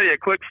got to tell you a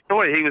quick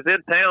story. He was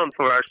in town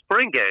for our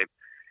spring game.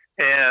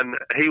 And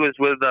he was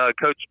with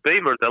Coach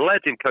Beamer, the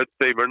legend Coach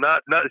Beamer,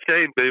 not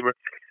Shane Beamer.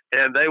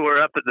 And they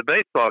were up at the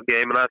baseball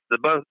game, and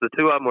the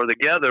two of them were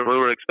together. We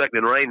were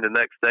expecting rain the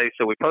next day,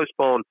 so we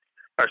postponed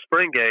our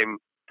spring game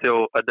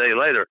till a day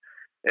later.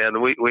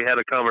 And we had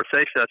a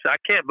conversation. I said,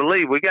 I can't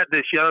believe we got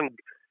this young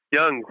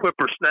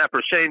whippersnapper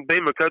Shane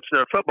Beamer coaching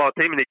our football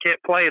team, and he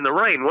can't play in the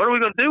rain. What are we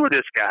going to do with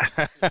this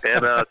guy?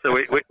 And so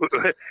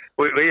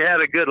we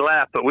had a good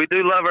laugh. But we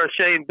do love our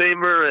Shane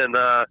Beamer, and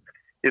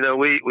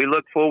we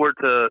look forward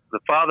to the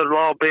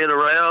father-in-law being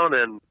around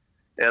and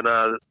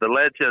the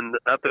legend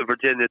up at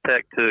Virginia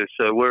Tech too.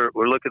 So we're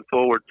looking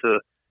forward to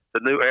the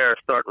new era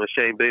starting with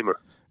Shane Beamer.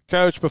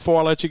 Coach, before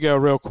I let you go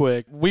real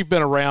quick, we've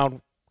been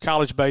around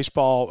college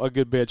baseball a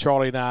good bit,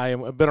 Charlie and I,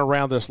 and been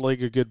around this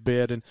league a good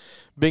bit, and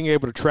being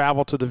able to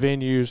travel to the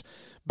venues.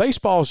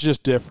 Baseball is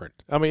just different.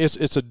 I mean,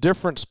 it's a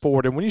different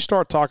sport. And when you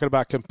start talking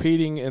about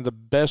competing in the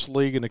best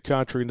league in the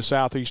country, in the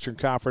Southeastern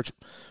Conference,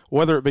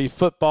 whether it be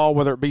football,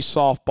 whether it be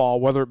softball,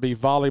 whether it be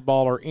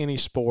volleyball or any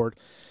sport,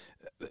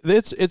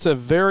 it's a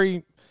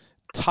very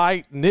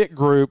tight-knit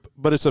group,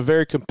 but it's a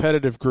very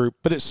competitive group.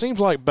 But it seems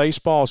like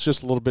baseball is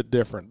just a little bit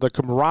different. The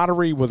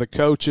camaraderie with the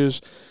coaches,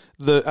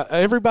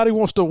 everybody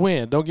wants to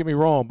win, don't get me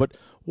wrong, but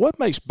what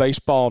makes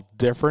baseball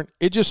different?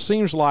 It just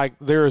seems like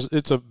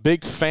it's a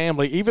big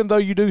family. Even though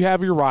you do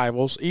have your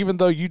rivals, even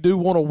though you do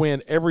want to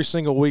win every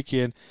single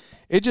weekend,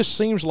 it just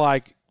seems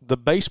like the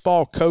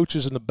baseball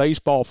coaches and the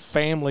baseball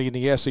family in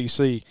the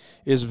SEC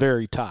is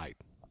very tight.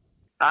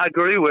 I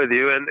agree with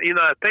you. And,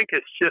 I think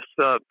it's just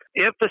the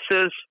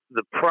emphasis,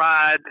 the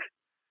pride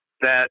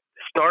that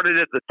started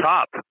at the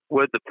top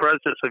with the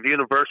presidents of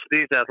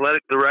universities,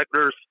 athletic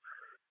directors,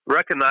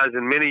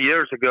 recognizing many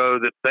years ago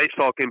that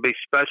baseball can be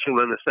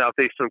special in the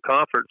Southeastern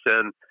Conference,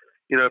 and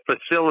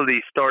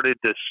facilities started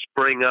to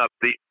spring up.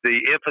 The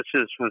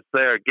emphasis was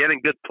there,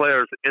 getting good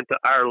players into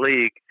our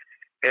league,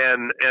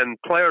 and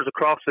players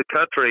across the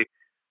country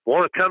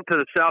want to come to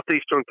the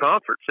Southeastern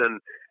Conference. And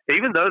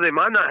even though they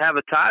might not have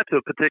a tie to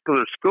a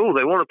particular school,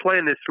 they want to play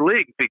in this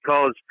league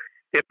because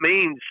it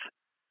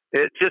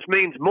just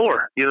means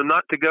more.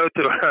 Not to go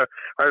to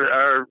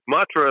our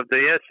mantra of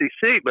the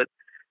SEC, but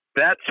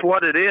that's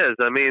what it is.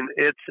 I mean,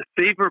 it's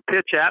a fever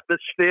pitch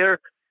atmosphere.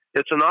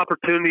 It's an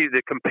opportunity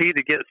to compete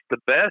against the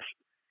best.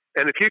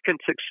 And if you can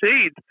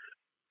succeed,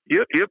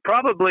 you're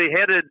probably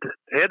headed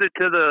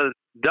to the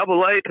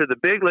AA, to the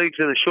big leagues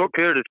in a short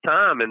period of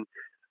time. And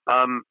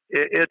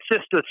it's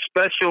just a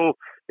special.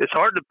 It's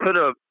hard to put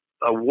a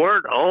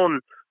word on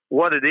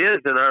what it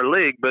is in our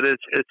league, but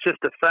it's just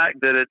the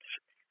fact that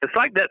it's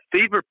like that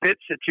fever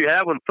pitch that you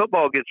have when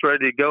football gets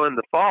ready to go in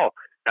the fall.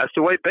 That's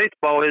the way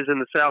baseball is in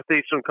the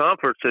Southeastern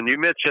Conference. And you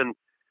mentioned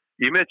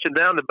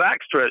down the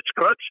backstretch,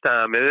 crunch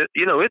time. And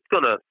it's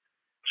gonna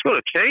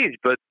change.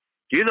 But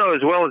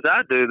as well as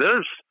I do,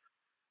 there's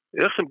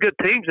some good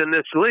teams in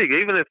this league,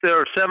 even if there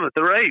are 7th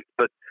or 8th.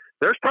 But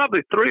there's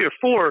probably 3 or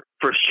 4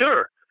 for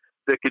sure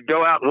that could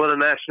go out and win a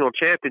national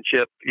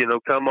championship,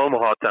 come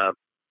Omaha time.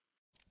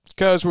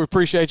 Coach, we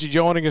appreciate you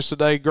joining us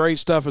today. Great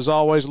stuff as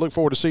always. Look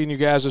forward to seeing you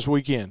guys this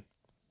weekend.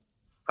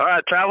 All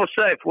right, travel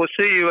safe. We'll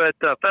see you at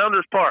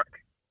Founders Park.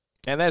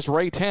 And that's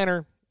Ray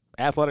Tanner,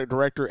 athletic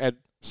director at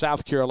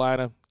South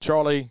Carolina.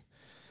 Charlie,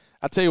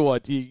 I tell you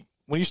what,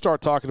 when you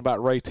start talking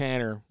about Ray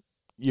Tanner,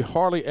 you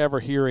hardly ever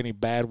hear any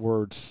bad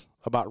words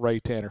about Ray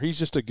Tanner. He's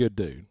just a good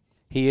dude.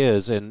 He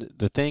is, and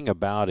the thing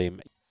about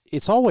him,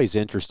 it's always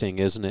interesting,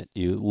 isn't it?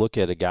 You look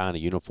at a guy in a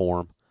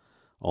uniform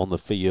on the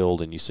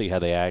field and you see how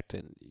they act,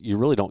 and you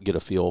really don't get a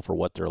feel for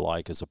what they're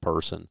like as a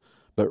person.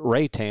 But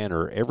Ray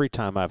Tanner, every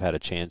time I've had a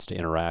chance to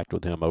interact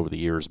with him over the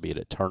years, be it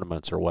at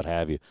tournaments or what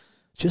have you,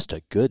 just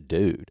a good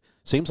dude.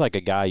 Seems like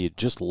a guy you'd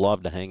just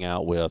love to hang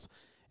out with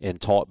and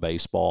talk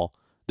baseball,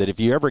 that if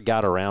you ever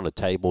got around a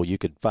table, you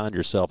could find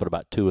yourself at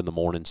about 2 in the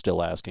morning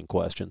still asking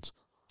questions.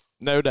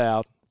 No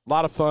doubt. A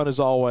lot of fun as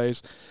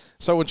always.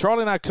 So when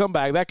Charlie and I come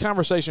back, that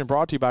conversation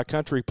brought to you by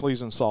Country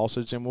Pleasing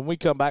Sausage. And when we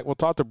come back, we'll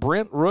talk to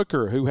Brent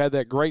Rooker, who had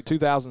that great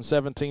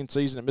 2017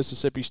 season at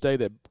Mississippi State,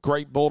 that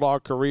great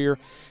Bulldog career.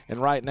 And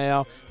right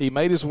now, he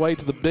made his way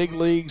to the big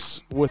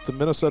leagues with the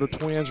Minnesota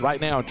Twins, right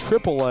now in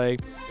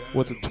AAA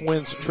with the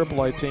Twins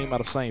AAA team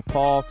out of St.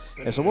 Paul.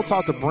 And so we'll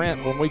talk to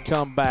Brent when we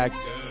come back.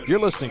 You're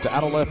listening to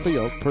Out of Left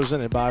Field,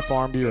 presented by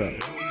Farm Bureau.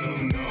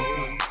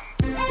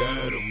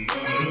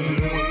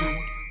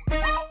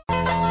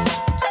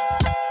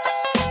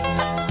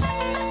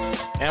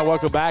 And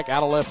welcome back,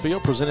 Out of Left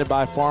Field, presented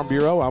by Farm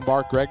Bureau. I'm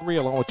Bart Gregory,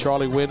 along with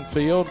Charlie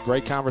Winfield.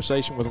 Great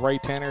conversation with Ray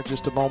Tanner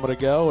just a moment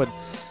ago. And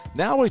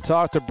now we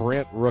talk to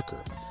Brent Rooker.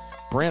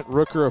 Brent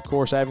Rooker, of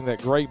course, having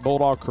that great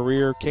Bulldog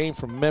career, came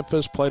from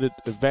Memphis, played at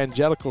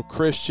Evangelical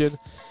Christian.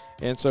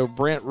 And so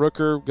Brent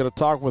Rooker, going to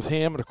talk with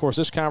him. And, of course,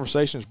 this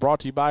conversation is brought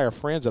to you by our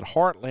friends at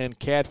Heartland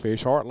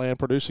Catfish. Heartland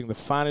producing the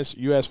finest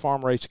U.S.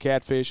 farm-raised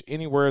catfish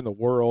anywhere in the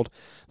world.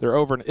 They're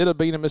over in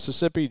Itta-Bena,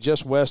 Mississippi,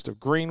 just west of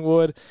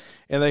Greenwood.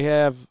 And they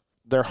have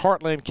their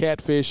Heartland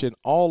catfish in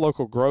all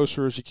local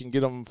grocers. You can get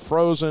them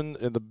frozen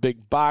in the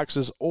big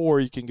boxes, or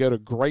you can go to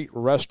great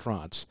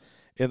restaurants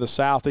in the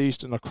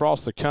Southeast and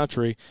across the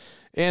country,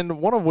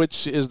 and one of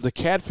which is the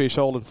Catfish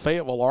Hole in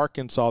Fayetteville,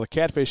 Arkansas. The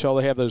Catfish Hole,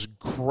 they have those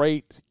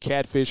great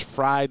catfish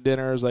fried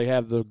dinners. They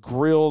have the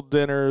grilled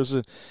dinners.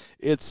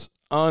 It's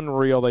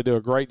unreal. They do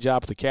a great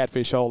job at the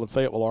Catfish Hole in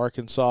Fayetteville,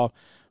 Arkansas,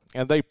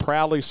 and they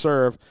proudly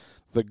serve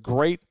the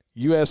great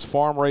U.S.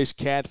 farm-raised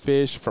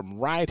catfish from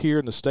right here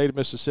in the state of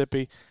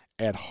Mississippi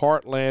at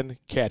Heartland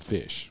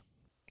Catfish.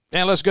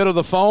 And let's go to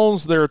the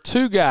phones. There are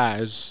two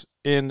guys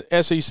in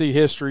SEC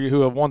history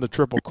who have won the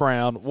Triple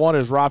Crown. One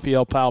is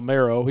Rafael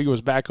Palmeiro. He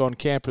was back on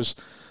campus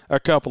a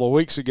couple of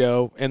weeks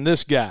ago. And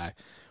this guy,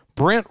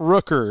 Brent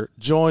Rooker,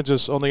 joins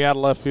us on the Out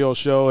of Left Field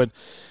show. And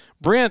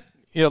Brent,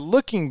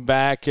 looking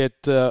back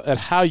at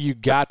how you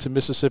got to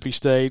Mississippi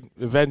State,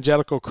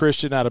 Evangelical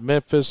Christian out of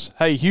Memphis.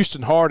 Hey,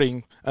 Houston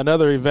Harding,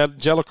 another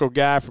evangelical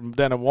guy from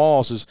down in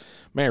Walls, is,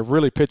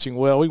 really pitching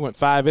well. We went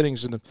 5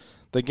 innings in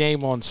the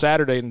game on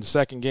Saturday in the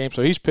second game,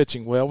 so he's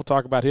pitching well. We'll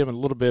talk about him in a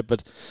little bit.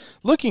 But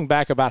looking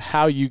back about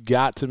how you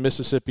got to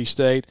Mississippi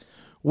State,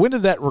 when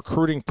did that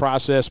recruiting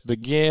process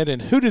begin,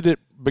 and who did it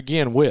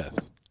begin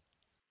with?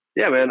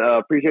 Yeah, man.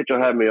 Appreciate you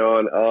having me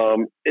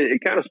on. It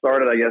kind of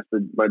started, I guess,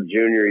 my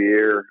junior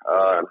year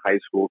in high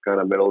school, kind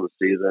of middle of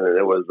the season, and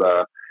it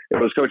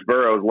was Coach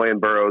Burrows, Wayne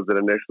Burrows, that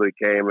initially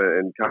came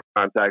and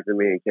contacted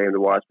me and came to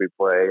watch me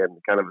play, and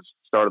kind of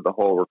started the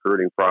whole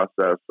recruiting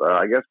process.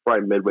 I guess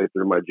probably midway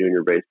through my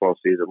junior baseball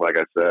season, like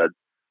I said.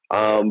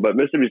 But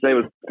Mississippi State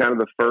was kind of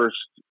the first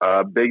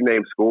big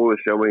name school to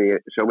show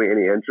me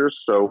any interest.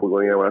 So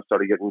when I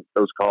started getting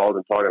those calls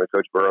and talking to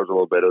Coach Burrows a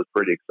little bit, it was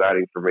pretty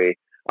exciting for me.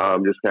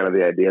 Just kind of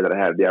the idea that I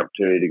had the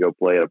opportunity to go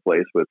play at a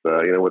place with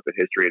with the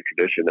history and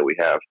tradition that we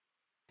have.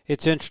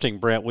 It's interesting,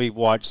 Brent. We've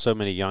watched so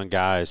many young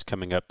guys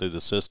coming up through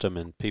the system,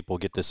 and people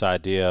get this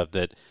idea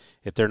that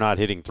if they're not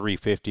hitting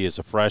 350 as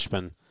a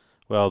freshman,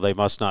 well, they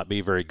must not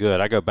be very good.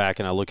 I go back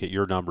and I look at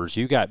your numbers.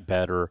 You got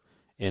better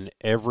in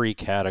every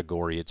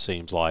category, it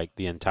seems like,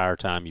 the entire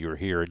time you were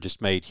here. It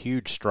just made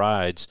huge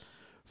strides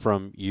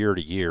from year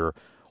to year.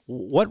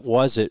 What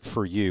was it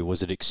for you?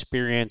 Was it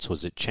experience?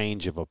 Was it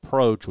change of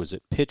approach? Was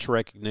it pitch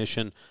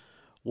recognition?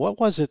 What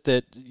was it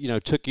that,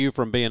 took you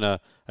from being a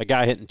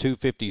guy hitting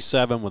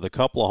 257 with a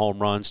couple of home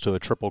runs to a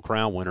Triple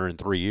Crown winner in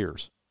 3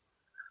 years?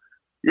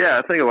 Yeah,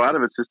 I think a lot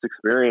of it's just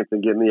experience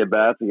and getting the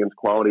at-bats against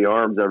quality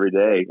arms every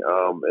day,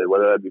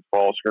 whether that be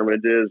fall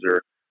scrimmages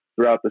or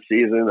throughout the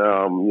season,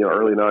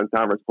 early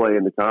non-conference play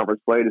and the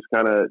conference play,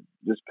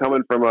 just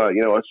coming from a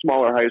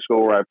smaller high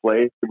school where I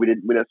played. We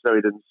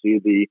necessarily didn't see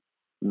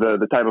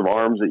the type of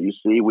arms that you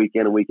see week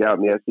in and week out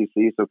in the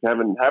SEC. So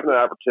having an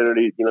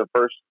opportunity, the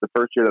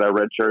first year that I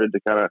redshirted, to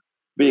kind of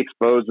be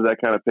exposed to that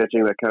kind of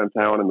pitching, that kind of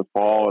talent in the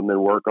fall, and then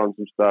work on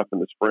some stuff in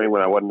the spring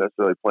when I wasn't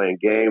necessarily playing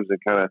games, and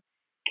kind of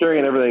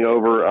carrying everything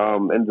over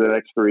into the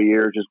next 3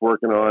 years, just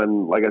working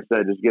on, like I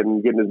said, just getting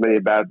as many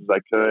at-bats as I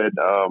could,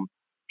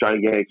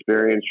 trying to gain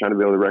experience, trying to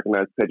be able to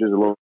recognize pitches a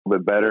little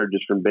bit better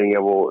just from being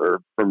able, or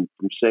from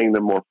seeing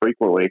them more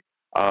frequently.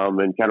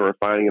 and kind of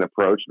refining an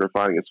approach and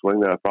refining a swing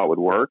that I thought would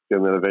work.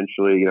 And then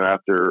eventually,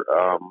 after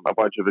a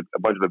bunch of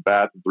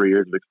at-bats and 3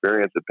 years of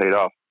experience, it paid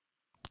off.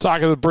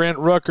 Talking with Brent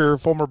Rooker,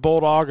 former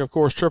Bulldog, of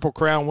course, Triple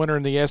Crown winner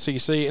in the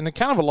SEC. And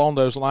kind of along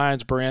those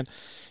lines, Brent,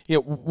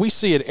 we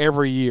see it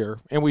every year.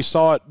 And we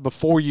saw it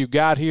before you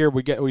got here.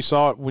 We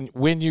saw it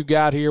when you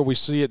got here. We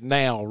see it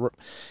now.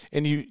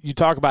 And you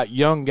talk about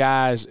young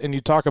guys, and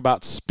you talk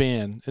about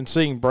spin and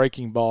seeing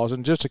breaking balls.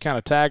 And just to kind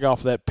of tag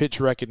off that pitch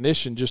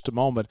recognition just a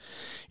moment,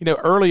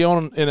 early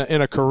on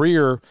in a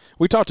career,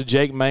 we talked to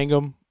Jake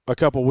Mangum a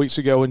couple of weeks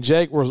ago, and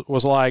Jake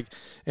was like,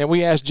 and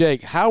we asked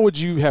Jake, how would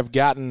you have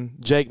gotten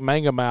Jake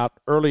Mangum out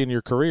early in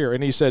your career?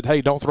 And he said,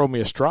 hey, don't throw me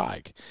a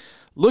strike.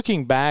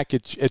 Looking back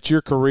at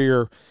your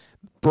career,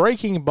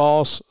 breaking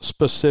balls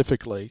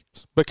specifically,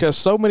 because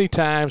so many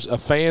times a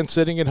fan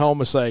sitting at home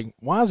is saying,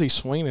 why is he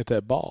swinging at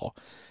that ball?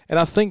 And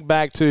I think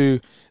back to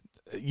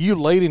you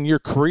late in your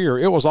career,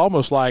 it was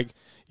almost like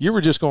you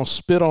were just going to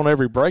spit on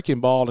every breaking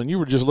ball, and you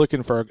were just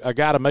looking for a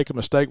guy to make a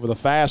mistake with a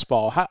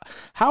fastball.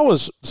 How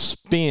was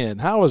spin?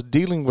 How was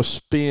dealing with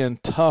spin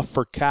tough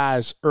for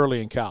guys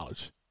early in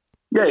college?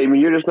 Yeah,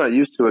 you're just not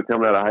used to it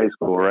coming out of high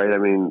school, right?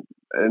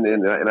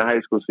 in a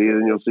high school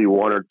season, you'll see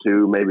one or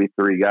two, maybe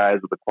three guys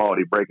with a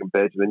quality breaking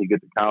pitch, and then you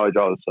get to college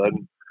all of a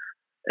sudden,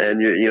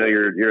 and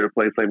you're at a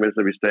place like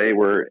Mississippi State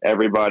where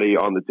everybody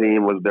on the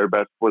team was their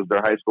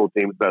high school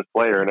team's best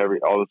player, and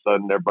all of a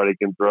sudden everybody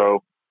can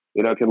throw.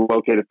 Can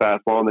locate a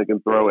fastball, and they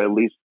can throw at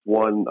least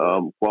one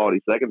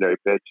quality secondary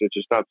pitch. It's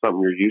just not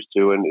something you're used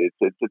to, and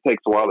it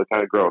takes a while to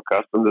kind of grow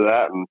accustomed to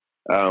that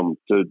and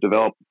to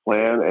develop a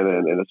plan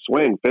and a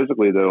swing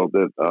physically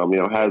that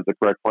has the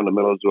correct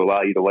fundamentals to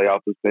allow you to lay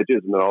off those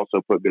pitches and then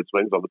also put good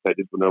swings on the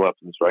pitches when they're left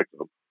in the strike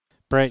zone.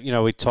 Brent,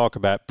 we talk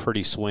about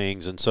pretty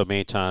swings, and so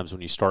many times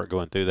when you start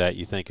going through that,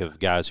 you think of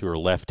guys who are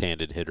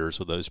left-handed hitters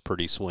with those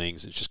pretty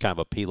swings. It's just kind of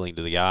appealing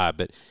to the eye.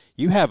 But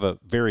you have a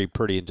very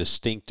pretty and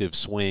distinctive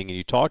swing, and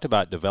you talked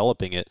about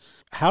developing it.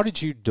 How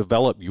did you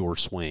develop your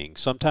swing?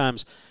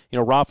 Sometimes,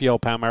 Rafael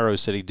Palmeiro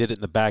said he did it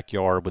in the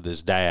backyard with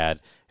his dad.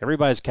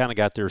 Everybody's kind of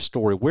got their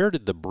story. Where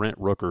did the Brent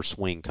Rooker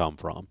swing come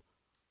from?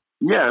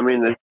 Yeah,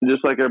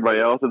 just like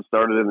everybody else, it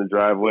started in the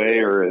driveway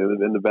or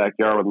in the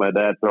backyard with my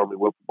dad throwing me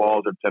wiffle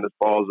balls or tennis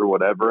balls or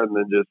whatever, and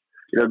then just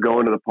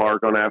going to the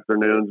park on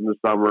afternoons in the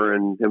summer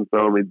and him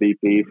throwing me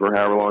BP for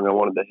however long I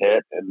wanted to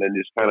hit, and then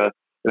just kind of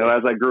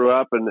as I grew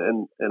up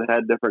and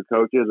had different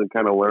coaches and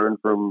kind of learned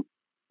from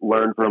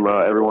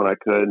everyone I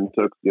could, and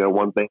took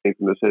one thing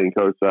from this hitting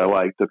coach that I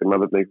liked, took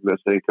another thing from this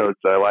hitting coach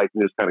that I liked,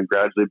 and just kind of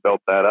gradually built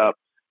that up.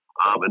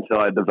 Until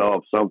I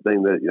developed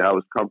something that I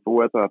was comfortable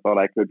with, and I thought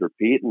I could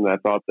repeat, and I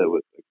thought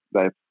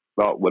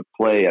would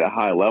play at a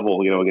high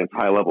level, against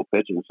high level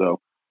pitching. So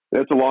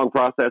it's a long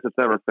process. It's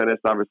never finished.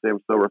 Obviously,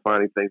 I'm still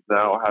refining things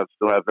now. I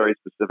still have very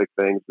specific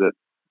things that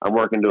I'm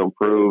working to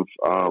improve,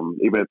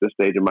 even at this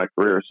stage in my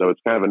career. So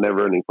it's kind of a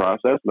never-ending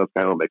process, and that's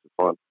kind of what makes it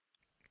fun.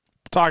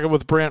 Talking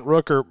with Brent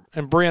Rooker,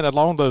 and Brent,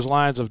 along those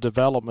lines of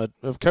development,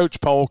 Coach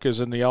Polk is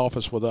in the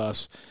office with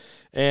us.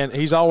 And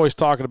he's always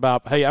talking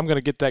about, hey, I'm going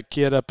to get that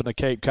kid up in the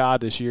Cape Cod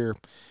this year,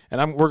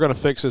 and we're going to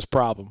fix this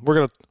problem.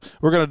 We're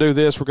going to do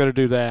this. We're going to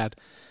do that.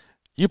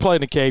 You play in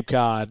the Cape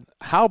Cod.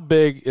 How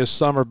big is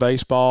summer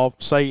baseball,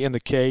 say in the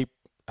Cape?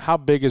 How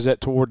big is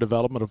that toward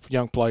development of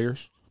young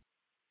players?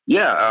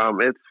 Yeah,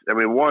 it's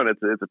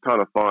a ton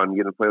of fun.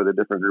 You get to play with a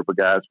different group of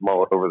guys from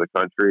all over the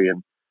country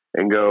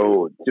and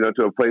go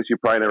to a place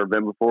you've probably never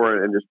been before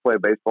and just play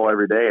baseball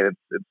every day. And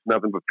it's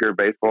nothing but pure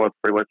baseball. It's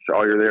pretty much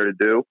all you're there to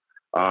do.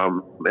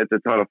 It's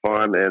a ton of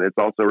fun, and it's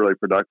also really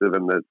productive.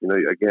 And that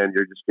again,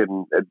 you're just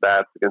getting at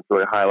bats against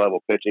really high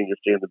level pitching.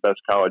 You're seeing the best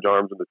college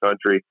arms in the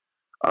country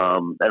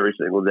every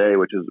single day,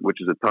 which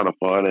is a ton of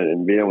fun.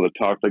 And being able to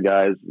talk to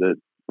guys that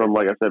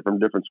from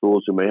different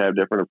schools who may have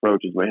different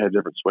approaches, may have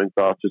different swing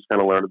thoughts, just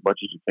kind of learn as much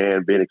as you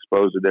can. Being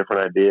exposed to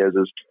different ideas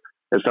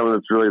is something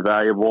that's really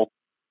valuable.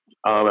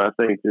 I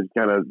think it's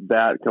kind of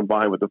that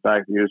combined with the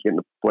fact that you're just getting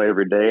to play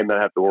every day and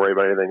not have to worry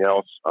about anything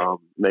else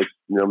makes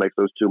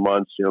those 2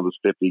 months, those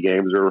 50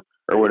 games or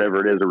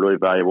whatever it is, a really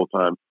valuable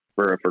time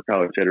for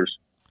college hitters.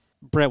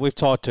 Brent, we've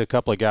talked to a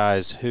couple of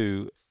guys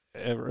who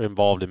are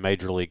involved in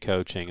major league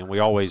coaching, and we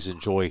always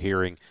enjoy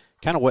hearing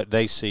kind of what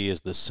they see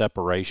as the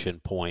separation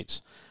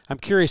points. I'm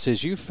curious,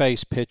 as you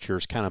face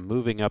pitchers kind of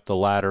moving up the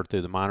ladder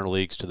through the minor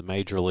leagues to the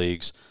major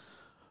leagues,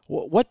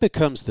 what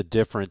becomes the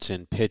difference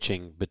in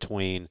pitching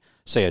between,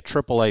 say, a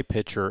AAA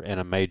pitcher and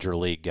a major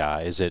league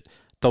guy? Is it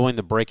throwing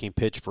the breaking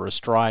pitch for a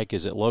strike?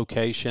 Is it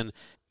location?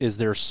 Is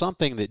there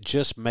something that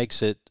just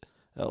makes it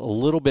a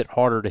little bit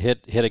harder to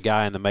hit a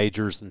guy in the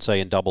majors than, say,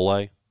 in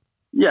AA?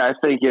 Yeah, I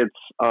think it's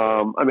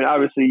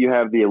obviously you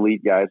have the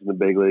elite guys in the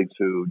big leagues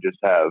who just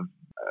have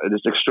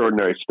just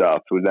extraordinary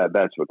stuff.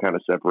 That's what kind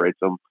of separates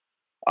them.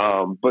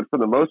 But for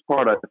the most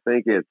part, I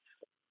think it's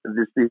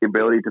just the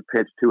ability to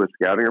pitch to a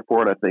scouting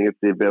report. I think it's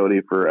the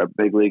ability for a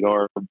big league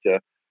arm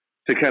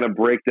to kind of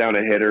break down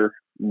a hitter,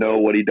 know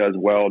what he does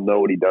well, know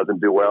what he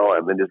doesn't do well,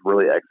 and then just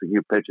really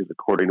execute pitches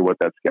according to what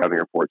that scouting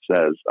report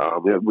says.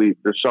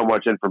 There's so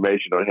much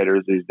information on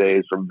hitters these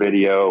days from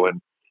video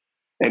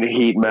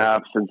heat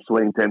maps and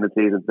swing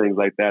tendencies and things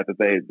like that,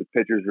 the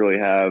pitchers really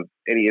have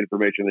any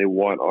information they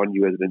want on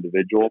you as an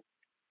individual.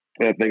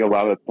 And I think a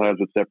lot of the times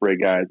what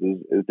separate guys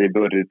is the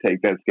ability to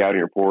take that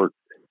scouting report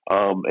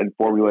and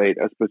formulate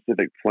a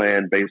specific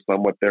plan based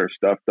on what their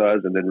stuff does,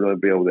 and then really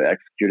be able to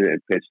execute it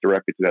and pitch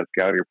directly to that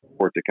scouting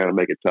report to kind of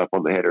make it tough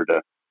on the hitter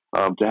to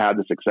have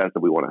the success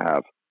that we want to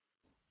have.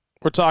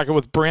 We're talking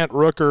with Brent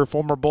Rooker,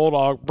 former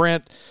Bulldog.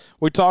 Brent,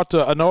 we talked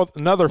to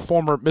another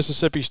former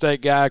Mississippi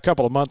State guy a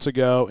couple of months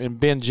ago, in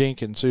Ben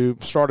Jenkins, who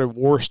started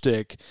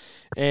Warstick.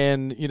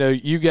 And,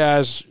 you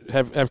guys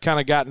have kind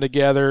of gotten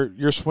together.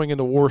 You're swinging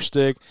the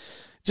Warstick.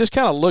 Just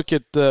kind of look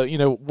at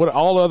what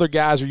all the other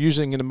guys are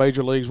using in the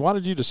major leagues. Why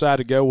did you decide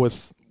to go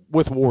with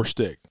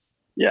Warstick?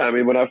 Yeah, I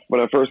mean, when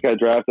I first got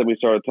drafted, we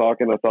started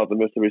talking. I thought the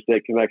Mississippi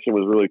State connection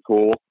was really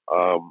cool.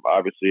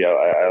 Obviously,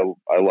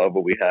 I love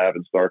what we have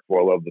in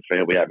Starkville. I love the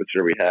family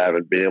atmosphere we have,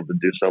 and being able to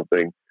do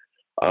something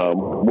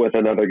with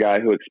another guy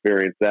who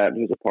experienced that and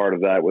who's a part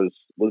of that was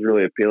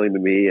really appealing to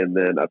me. And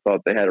then I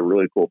thought they had a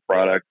really cool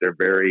product. They're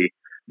very,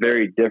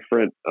 very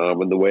different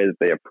in the way that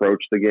they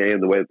approach the game,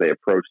 the way that they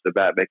approach the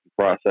bat making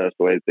process,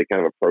 the way that they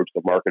kind of approach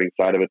the marketing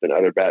side of it than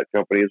other bat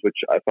companies, which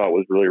I thought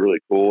was really, really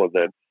cool. And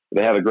then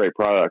they have a great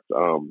product,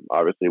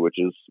 obviously, which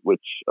is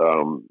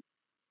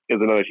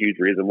another huge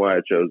reason why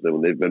I chose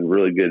them. They've been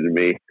really good to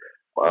me.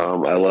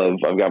 I've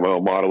got my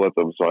own model with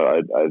them, so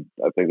I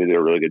think they do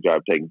a really good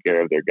job taking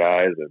care of their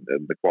guys,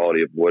 and the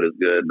quality of wood is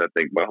good. And I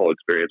think my whole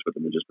experience with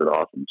them has just been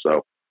awesome.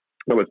 So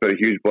it's been a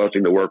huge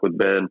blessing to work with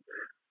Ben.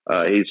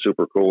 He's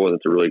super cool, and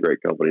it's a really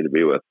great company to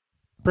be with.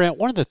 Brent,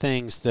 one of the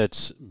things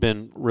that's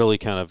been really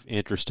kind of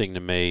interesting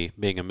to me,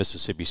 being a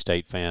Mississippi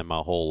State fan my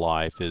whole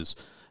life, is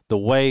the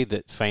way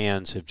that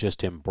fans have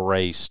just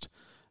embraced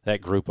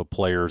that group of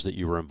players that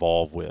you were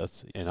involved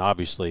with, and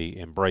obviously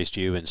embraced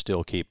you and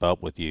still keep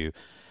up with you.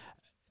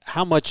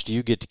 How much do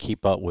you get to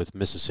keep up with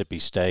Mississippi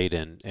State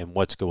and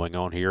what's going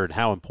on here, and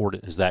how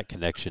important is that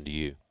connection to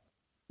you?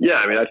 Yeah,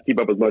 I mean, I keep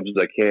up as much as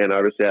I can.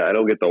 Obviously, I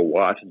don't get to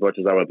watch as much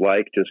as I would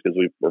like, just because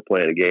we're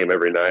playing a game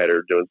every night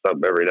or doing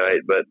something every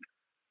night. But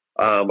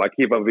I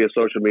keep up via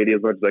social media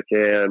as much as I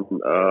can,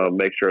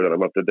 make sure that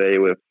I'm up to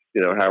date with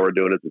how we're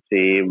doing as a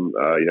team,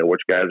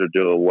 which guys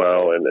are doing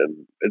well.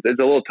 And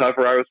it's a little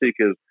tougher, obviously,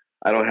 because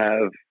I don't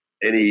have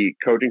any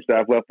coaching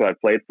staff left that I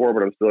played for,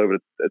 but I'm still able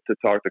to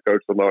talk to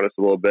Coach Lamonis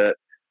a little bit,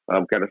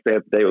 kind of stay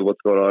up to date with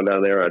what's going on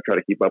down there. I try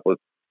to keep up with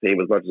the team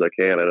as much as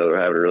I can. I know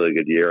they're having a really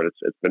good year, and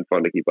it's been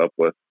fun to keep up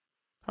with.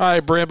 All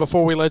right, Brent,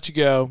 before we let you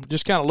go,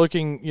 just kind of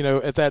looking,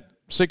 at that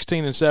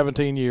 16 and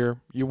 17 year,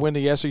 you win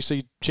the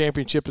SEC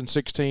championship in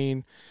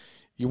 16,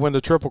 you win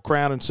the Triple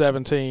Crown in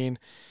 17,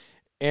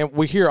 and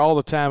we hear all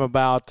the time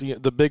about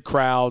the big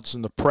crowds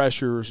and the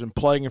pressures and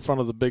playing in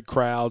front of the big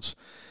crowds.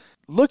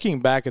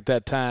 Looking back at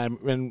that time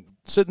and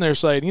sitting there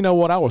saying, you know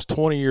what, I was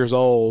 20 years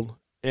old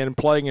and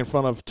playing in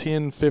front of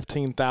 10,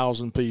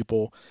 15,000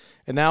 people,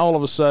 and now all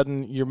of a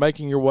sudden you're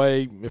making your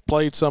way, you've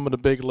played some of the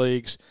big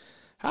leagues.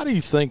 How do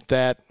you think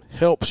that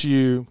helps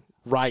you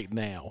right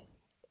now?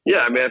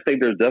 Yeah, I mean, I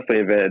think there's definitely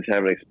an advantage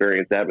having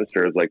experienced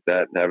atmospheres like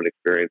that and having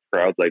experienced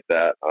crowds like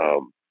that.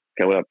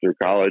 Coming up through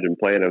college and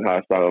playing in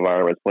hostile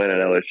environments, playing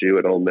at LSU,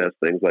 at Ole Miss,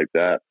 things like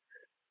that,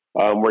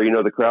 where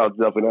the crowd's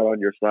definitely not on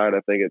your side.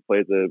 I think it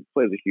plays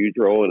a huge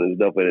role, and it's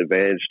definitely an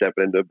advantage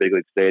stepping into a big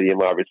league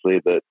stadium.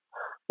 Obviously, that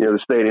the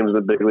stadiums in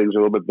the big leagues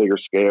are a little bit bigger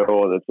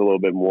scale, and it's a little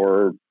bit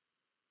more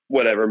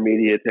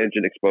media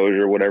attention,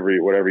 exposure, whatever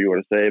you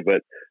want to say.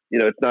 But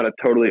it's not a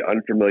totally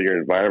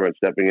unfamiliar environment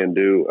stepping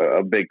into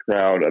a big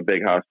crowd, a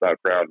big hostile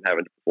crowd, and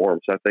having to perform.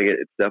 So I think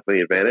it's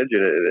definitely an advantage,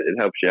 and it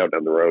helps you out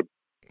down the road.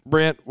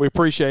 Brent, we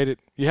appreciate it.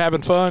 You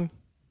having fun?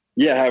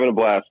 Yeah, having a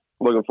blast.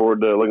 Looking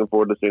forward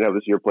to seeing how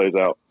this year plays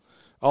out.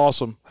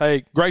 Awesome.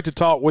 Hey, great to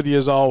talk with you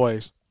as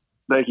always.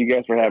 Thank you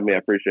guys for having me. I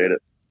appreciate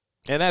it.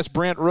 And that's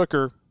Brent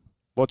Rooker.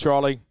 Well,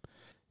 Charlie,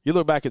 you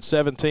look back at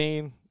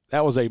 17,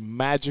 that was a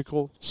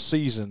magical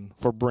season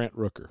for Brent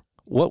Rooker.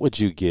 What would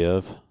you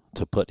give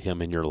to put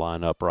him in your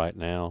lineup right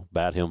now,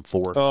 bat him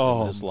fourth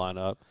in this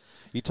lineup?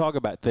 You talk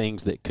about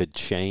things that could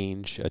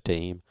change a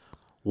team.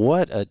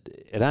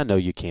 And I know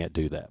you can't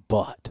do that,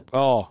 but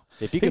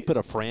if you could put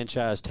a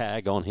franchise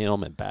tag on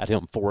him and bat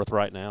him fourth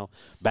right now,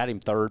 bat him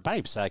third, bat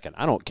him second,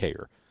 I don't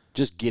care.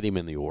 Just get him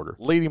in the order.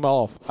 Lead him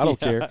off. I don't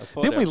care.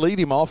 Didn't we lead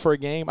him off for a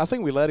game? I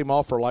think we let him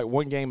off for like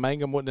one game.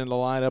 Mangum wasn't in the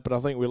lineup, and I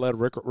think we let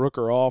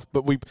Rooker off.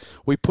 But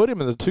we put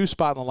him in the 2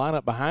 spot in the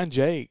lineup behind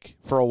Jake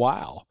for a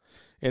while,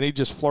 and he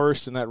just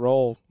flourished in that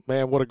role.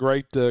 Man, what a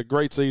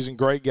great season,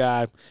 great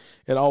guy,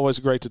 and always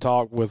great to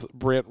talk with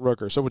Brent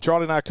Rooker. So when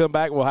Charlie and I come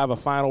back, we'll have a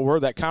final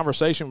word. That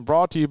conversation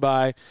brought to you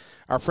by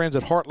our friends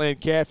at Heartland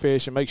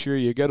Catfish, and make sure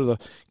you go to the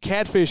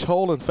Catfish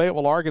Hole in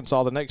Fayetteville,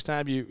 Arkansas the next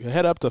time you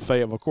head up to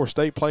Fayetteville. Of course,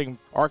 State playing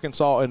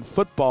Arkansas in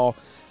football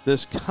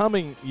this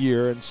coming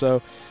year, and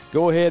so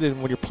go ahead and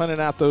when you're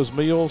planning out those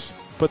meals,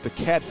 put the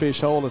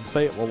Catfish Hole in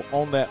Fayetteville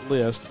on that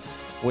list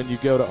when you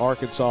go to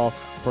Arkansas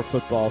for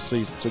football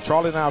season. So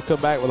Charlie and I will come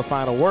back with a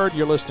final word.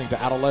 You're listening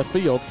to Out of Left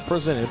Field,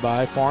 presented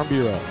by Farm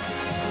Bureau.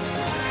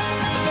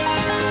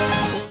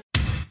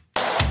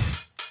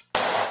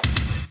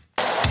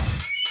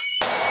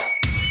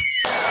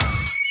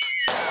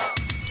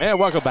 And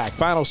welcome back.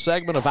 Final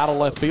segment of Out of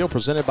Left Field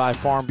presented by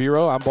Farm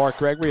Bureau. I'm Bart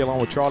Gregory along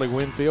with Charlie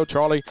Winfield.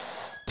 Charlie,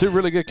 two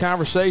really good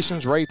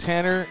conversations, Ray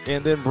Tanner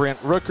and then Brent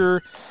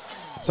Rooker.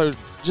 So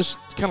just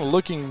kind of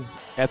looking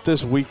at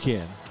this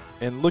weekend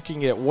and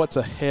looking at what's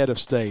ahead of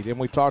state. And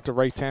we talked to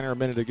Ray Tanner a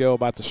minute ago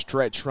about the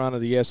stretch run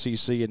of the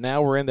SEC, and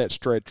now we're in that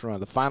stretch run,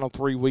 the final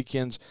 3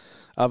 weekends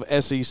of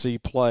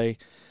SEC play.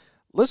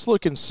 Let's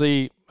look and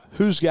see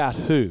who's got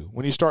who.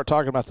 When you start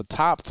talking about the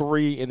top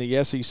 3 in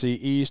the SEC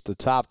East, the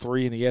top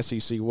 3 in the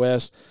SEC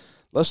West,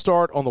 let's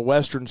start on the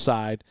western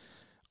side.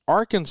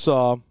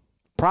 Arkansas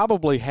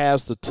probably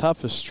has the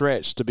toughest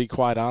stretch, to be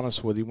quite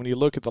honest with you, when you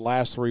look at the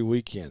last 3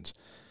 weekends.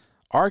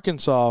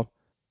 Arkansas,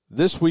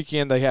 this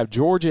weekend they have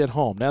Georgia at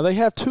home. Now, they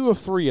have 2 of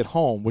 3 at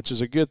home, which is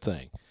a good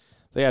thing.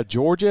 They have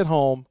Georgia at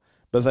home,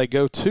 but they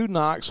go to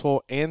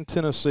Knoxville and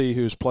Tennessee,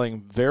 who's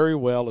playing very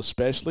well,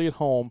 especially at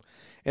home.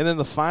 And then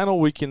the final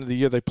weekend of the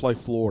year, they play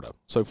Florida.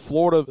 So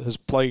Florida is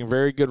playing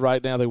very good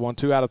right now. They won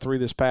 2 out of 3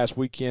 this past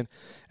weekend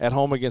at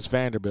home against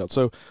Vanderbilt.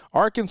 So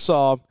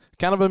Arkansas,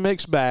 kind of a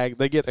mixed bag.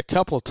 They get a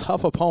couple of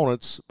tough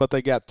opponents, but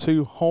they got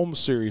 2 home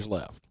series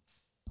left.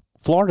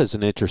 Florida's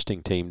an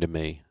interesting team to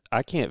me.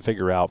 I can't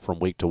figure out from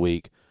week to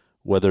week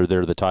whether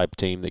they're the type of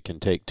team that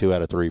can take 2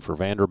 out of 3 for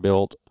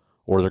Vanderbilt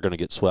or they're going to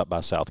get swept by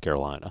South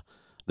Carolina.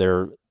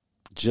 They're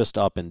just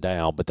up and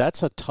down, but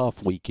that's a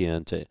tough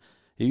weekend to –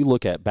 you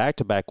look at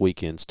back-to-back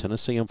weekends,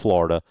 Tennessee and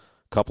Florida,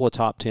 a couple of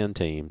top 10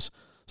 teams.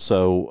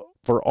 So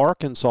for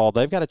Arkansas,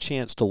 they've got a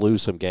chance to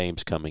lose some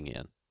games coming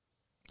in.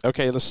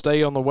 Okay, let's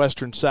stay on the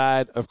western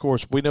side. Of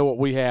course, we know what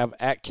we have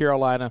at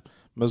Carolina,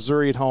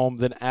 Missouri at home,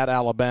 then at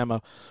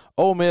Alabama.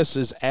 Ole Miss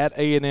is at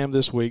A&M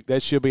this week.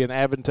 That should be an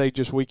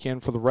advantageous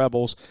weekend for the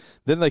Rebels.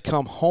 Then they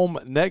come home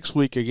next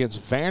week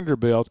against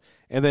Vanderbilt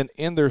and then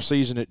end their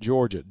season at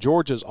Georgia.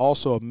 Georgia's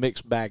also a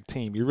mixed bag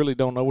team. You really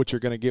don't know what you're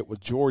going to get with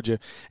Georgia.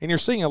 And you're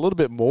seeing a little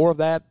bit more of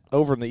that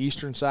over on the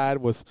eastern side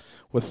with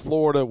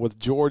Florida, with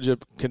Georgia.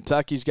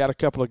 Kentucky's got a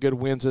couple of good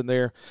wins in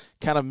there,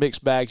 kind of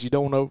mixed bags. You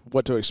don't know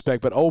what to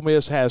expect. But Ole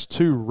Miss has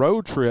 2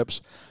 road trips,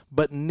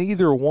 but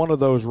neither one of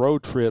those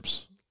road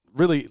trips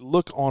really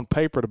look on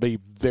paper to be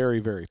very,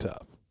 very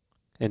tough.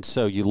 And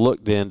so you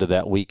look then to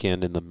that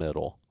weekend in the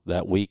middle,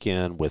 that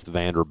weekend with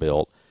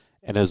Vanderbilt.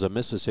 And as a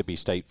Mississippi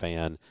State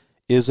fan,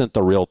 isn't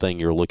the real thing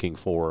you're looking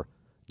for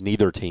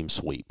neither team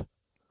sweep?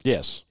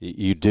 Yes.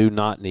 You do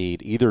not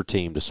need either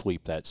team to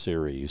sweep that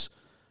series,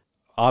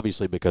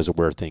 obviously because of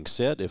where things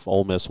sit. If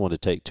Ole Miss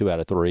wanted to take 2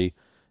 out of 3,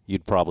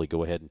 you'd probably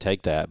go ahead and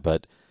take that.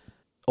 But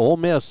Ole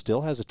Miss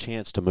still has a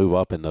chance to move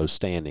up in those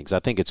standings. I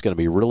think it's going to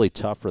be really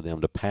tough for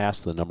them to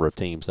pass the number of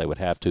teams they would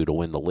have to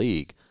win the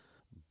league.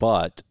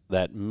 But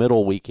that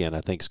middle weekend,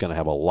 I think, is going to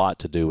have a lot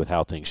to do with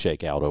how things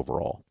shake out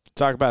overall.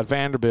 Talk about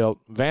Vanderbilt.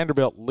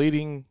 Vanderbilt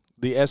leading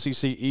the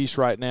SEC East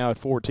right now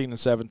at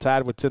 14-7,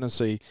 tied with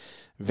Tennessee.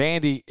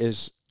 Vandy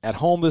is at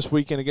home this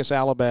weekend against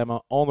Alabama,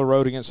 on the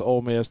road against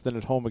Ole Miss, then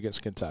at home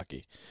against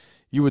Kentucky.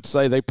 You would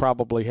say they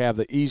probably have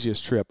the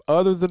easiest trip,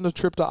 other than the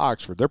trip to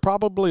Oxford. They're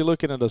probably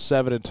looking at a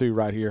 7-2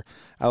 right here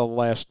out of the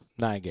last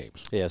 9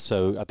 games. Yeah,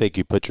 so I think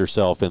you put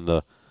yourself in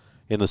the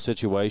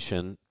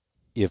situation.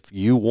 If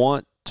you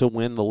want to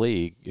win the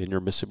league in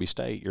your Mississippi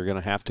State, you're going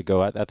to have to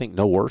go, I think,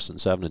 no worse than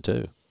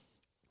 7-2.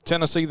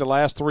 Tennessee the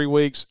last 3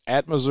 weeks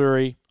at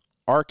Missouri,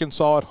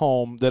 Arkansas at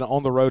home, then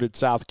on the road at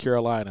South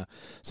Carolina.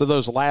 So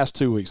those last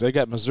 2 weeks, they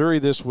got Missouri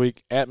this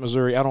week at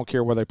Missouri. I don't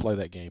care where they play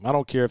that game. I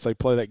don't care if they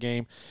play that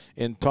game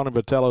in Tony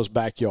Botello's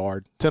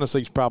backyard.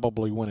 Tennessee's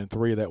probably winning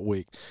 3 that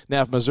week.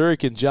 Now, if Missouri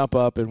can jump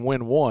up and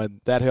win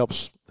 1, that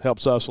helps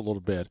us a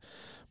little bit.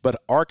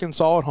 But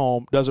Arkansas at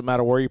home, doesn't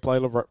matter where you play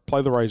the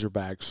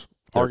Razorbacks.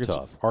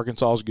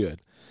 Arkansas is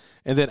good.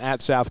 And then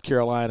at South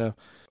Carolina,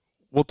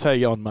 we'll tell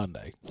you on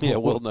Monday. Yeah,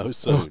 we'll know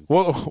soon.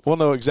 We'll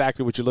know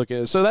exactly what you're looking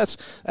at. So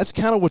that's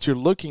kind of what you're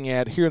looking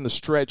at here in the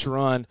stretch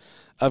run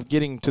of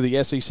getting to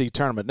the SEC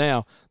tournament.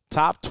 Now,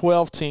 top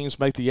 12 teams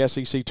make the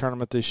SEC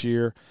tournament this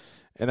year,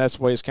 and that's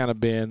the way it's kind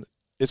of been.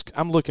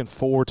 I'm looking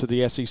forward to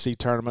the SEC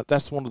tournament.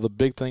 That's one of the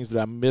big things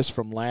that I missed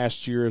from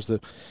last year.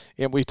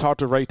 And we talked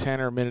to Ray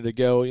Tanner a minute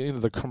ago.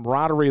 The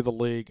camaraderie of the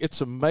league.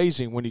 It's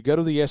amazing when you go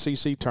to the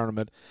SEC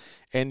tournament,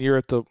 and you're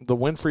at the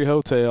Winfrey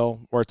Hotel,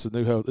 or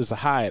it's a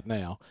Hyatt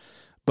now.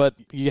 But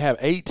you have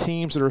 8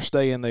 teams that are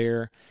staying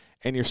there,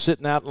 and you're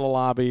sitting out in the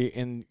lobby,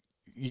 and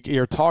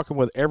you're talking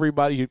with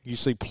everybody. You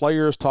see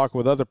players talking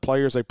with other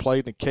players they played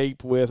in the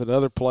Cape with and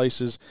other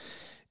places,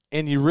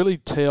 and you really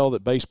tell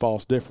that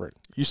baseball's different.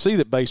 You see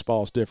that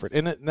baseball's different.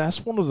 And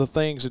that's one of the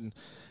things, and,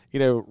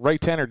 Ray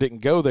Tanner didn't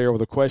go there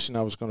with a question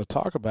I was going to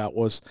talk about,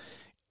 was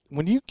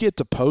when you get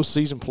to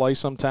postseason play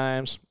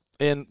sometimes,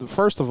 and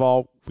first of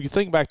all, when you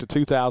think back to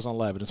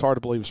 2011, it's hard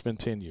to believe it's been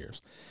 10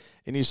 years.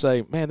 And you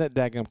say, man, that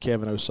daggum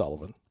Kevin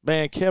O'Sullivan.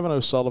 Man, Kevin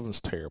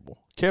O'Sullivan's terrible.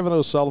 Kevin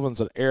O'Sullivan's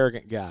an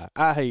arrogant guy.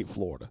 I hate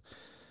Florida.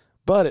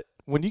 But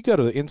when you go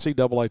to the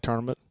NCAA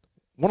tournament,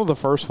 one of the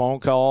first phone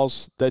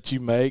calls that you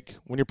make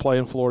when you're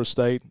playing Florida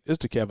State is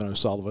to Kevin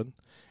O'Sullivan.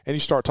 And you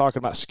start talking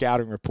about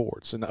scouting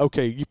reports. And,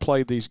 okay, you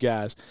played these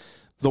guys.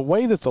 the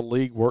way that the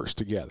league works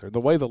together, the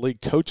way the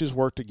league coaches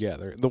work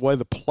together, the way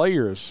the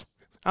players,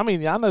 I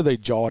mean, I know they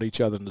jawed each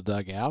other in the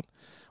dugout.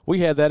 We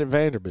had that at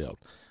Vanderbilt.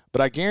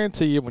 But I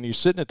guarantee you, when you're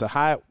sitting at the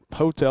Hyatt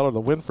Hotel or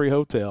the Winfrey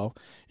Hotel,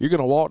 you're going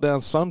to walk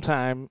down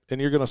sometime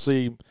and you're going to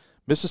see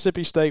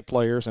Mississippi State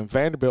players and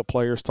Vanderbilt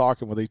players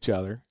talking with each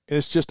other. And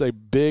it's just a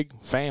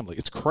big family.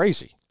 It's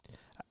crazy.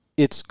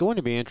 It's going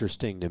to be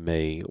interesting to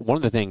me. One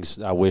of the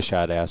things I wish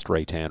I'd asked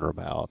Ray Tanner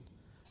about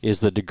is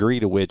the degree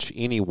to which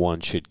anyone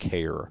should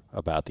care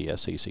about the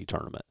SEC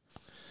tournament.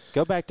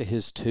 Go back to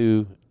his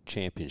 2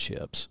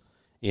 championships.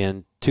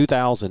 In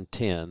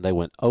 2010, they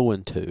went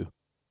 0-2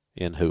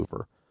 in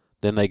Hoover.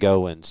 Then they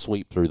go and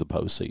sweep through the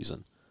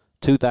postseason.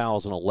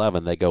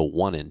 2011, they go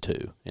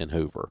 1-2 in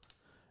Hoover,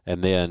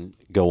 and then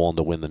go on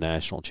to win the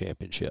national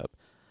championship.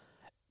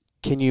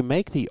 Can you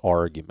make the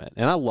argument,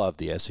 and I love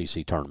the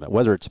SEC tournament,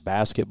 whether it's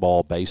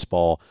basketball,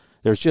 baseball,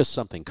 there's just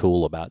something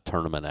cool about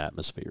tournament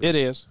atmospheres. It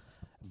is.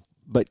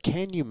 But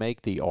can you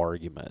make the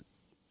argument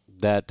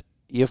that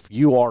if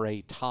you are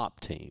a top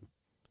team,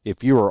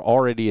 if you are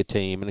already a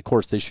team, and of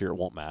course this year it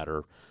won't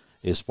matter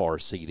as far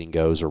as seeding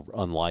goes, or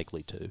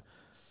unlikely to,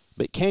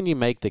 but can you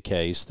make the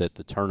case that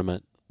the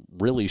tournament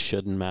really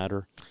shouldn't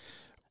matter?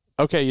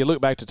 Okay, you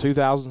look back to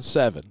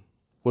 2007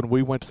 when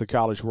we went to the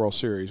College World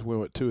Series. We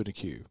went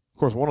 2-2. Of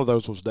course, one of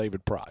those was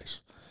David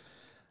Price.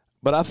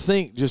 But I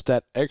think just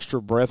that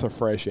extra breath of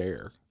fresh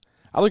air.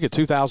 I look at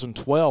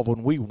 2012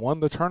 when we won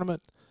the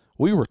tournament.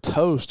 We were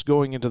toast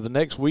going into the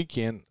next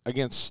weekend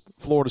against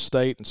Florida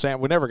State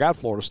and we never got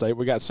Florida State.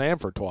 We got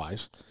Samford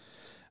twice.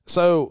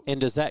 So,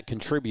 and does that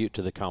contribute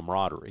to the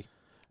camaraderie?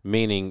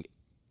 Meaning,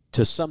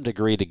 to some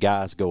degree, do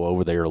guys go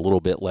over there a little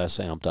bit less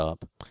amped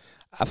up?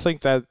 I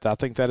think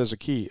that is a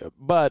key.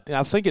 But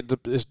I think it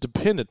is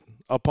dependent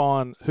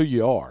upon who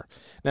you are.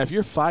 Now, if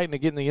you're fighting to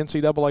get in the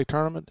NCAA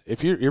tournament,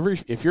 if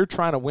you're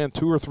trying to win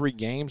 2 or 3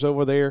 games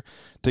over there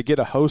to get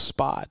a host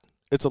spot,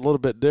 it's a little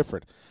bit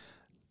different.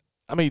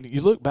 I mean,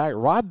 you look back,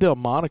 Rod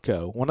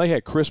Delmonico, when they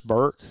had Chris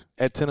Burke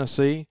at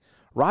Tennessee,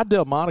 Rod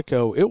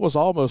Delmonico, it was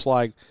almost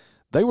like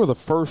they were the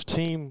first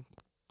team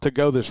to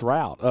go this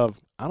route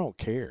of, I don't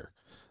care.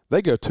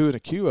 They go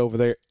 2-2 over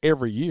there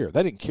every year.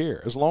 They didn't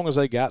care as long as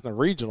they got in the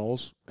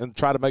regionals and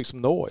try to make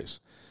some noise.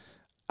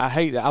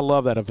 I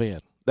love that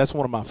event. That's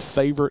one of my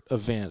favorite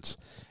events.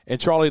 And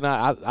Charlie and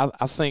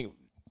I think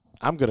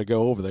I'm going to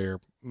go over there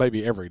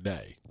maybe every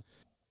day.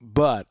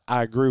 But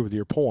I agree with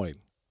your point.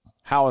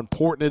 How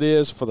important it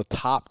is for the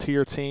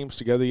top-tier teams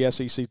to go to the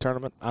SEC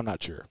tournament, I'm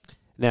not sure.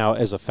 Now,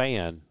 as a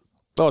fan,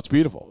 oh, it's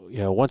beautiful.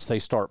 Once they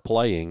start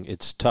playing,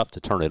 it's tough to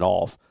turn it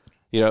off.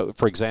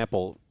 For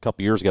example, a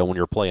couple years ago when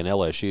you were playing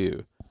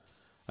LSU,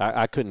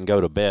 I couldn't go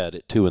to bed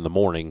at 2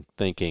 a.m.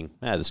 thinking,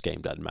 this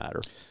game doesn't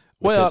matter.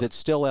 Because it's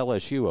still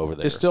LSU over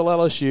there. It's still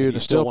LSU. And you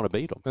still want to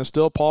beat them. And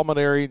still Paul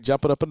Maneri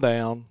jumping up and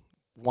down,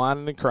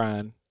 whining and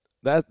crying.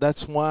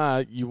 That's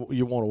why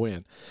you want to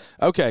win.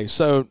 Okay,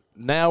 so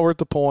now we're at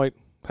the point,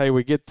 hey,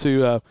 we get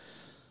to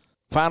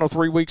final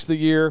 3 weeks of the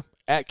year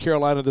at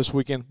Carolina this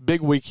weekend.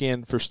 Big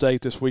weekend for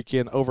State this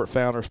weekend over at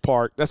Founders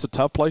Park. That's a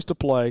tough place to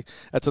play.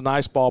 That's a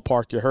nice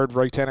ballpark. You heard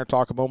Ray Tanner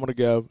talk a moment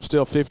ago.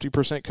 Still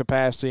 50%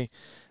 capacity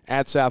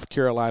at South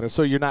Carolina,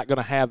 so you're not going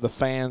to have the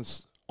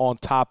fans on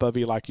top of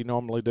you like you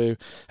normally do.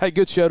 Hey,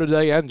 good show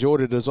today. I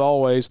enjoyed it as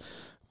always.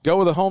 Go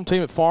with the home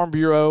team at Farm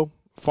Bureau.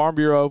 Farm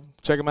Bureau,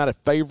 check them out at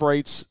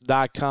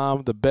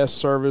favorites.com. The best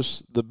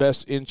service, the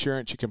best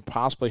insurance you can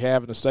possibly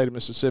have in the state of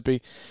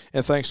Mississippi.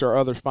 And thanks to our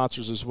other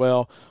sponsors as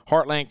well,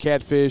 Heartland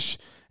Catfish,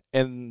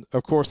 and,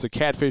 of course, the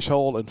Catfish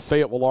Hole in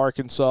Fayetteville,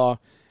 Arkansas,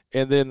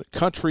 and then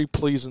Country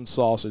Pleasing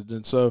Sausage.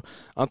 And so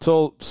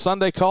until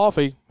Sunday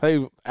coffee,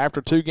 hey, after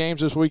 2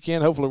 games this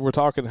weekend, hopefully we're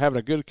having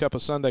a good cup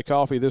of Sunday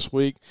coffee this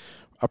week.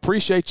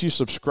 Appreciate you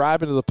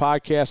subscribing to the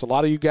podcast. A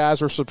lot of you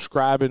guys are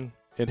subscribing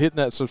and hitting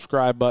that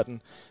subscribe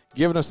button,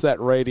 giving us that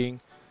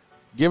rating,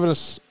 giving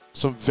us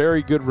some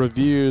very good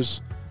reviews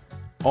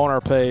on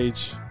our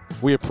page.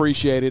 We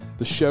appreciate it.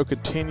 The show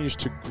continues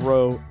to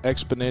grow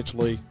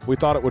exponentially. We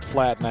thought it would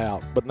flatten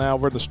out, but now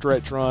we're in the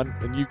stretch run,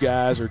 and you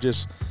guys are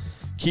just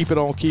keeping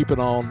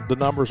on. The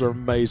numbers are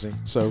amazing.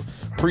 So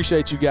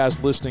appreciate you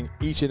guys listening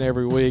each and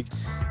every week.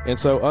 And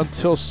so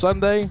until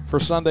Sunday for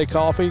Sunday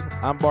Coffee,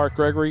 I'm Bart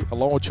Gregory,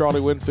 along with Charlie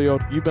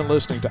Winfield. You've been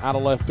listening to Out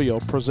of Left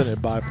Field,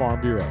 presented by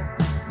Farm Bureau.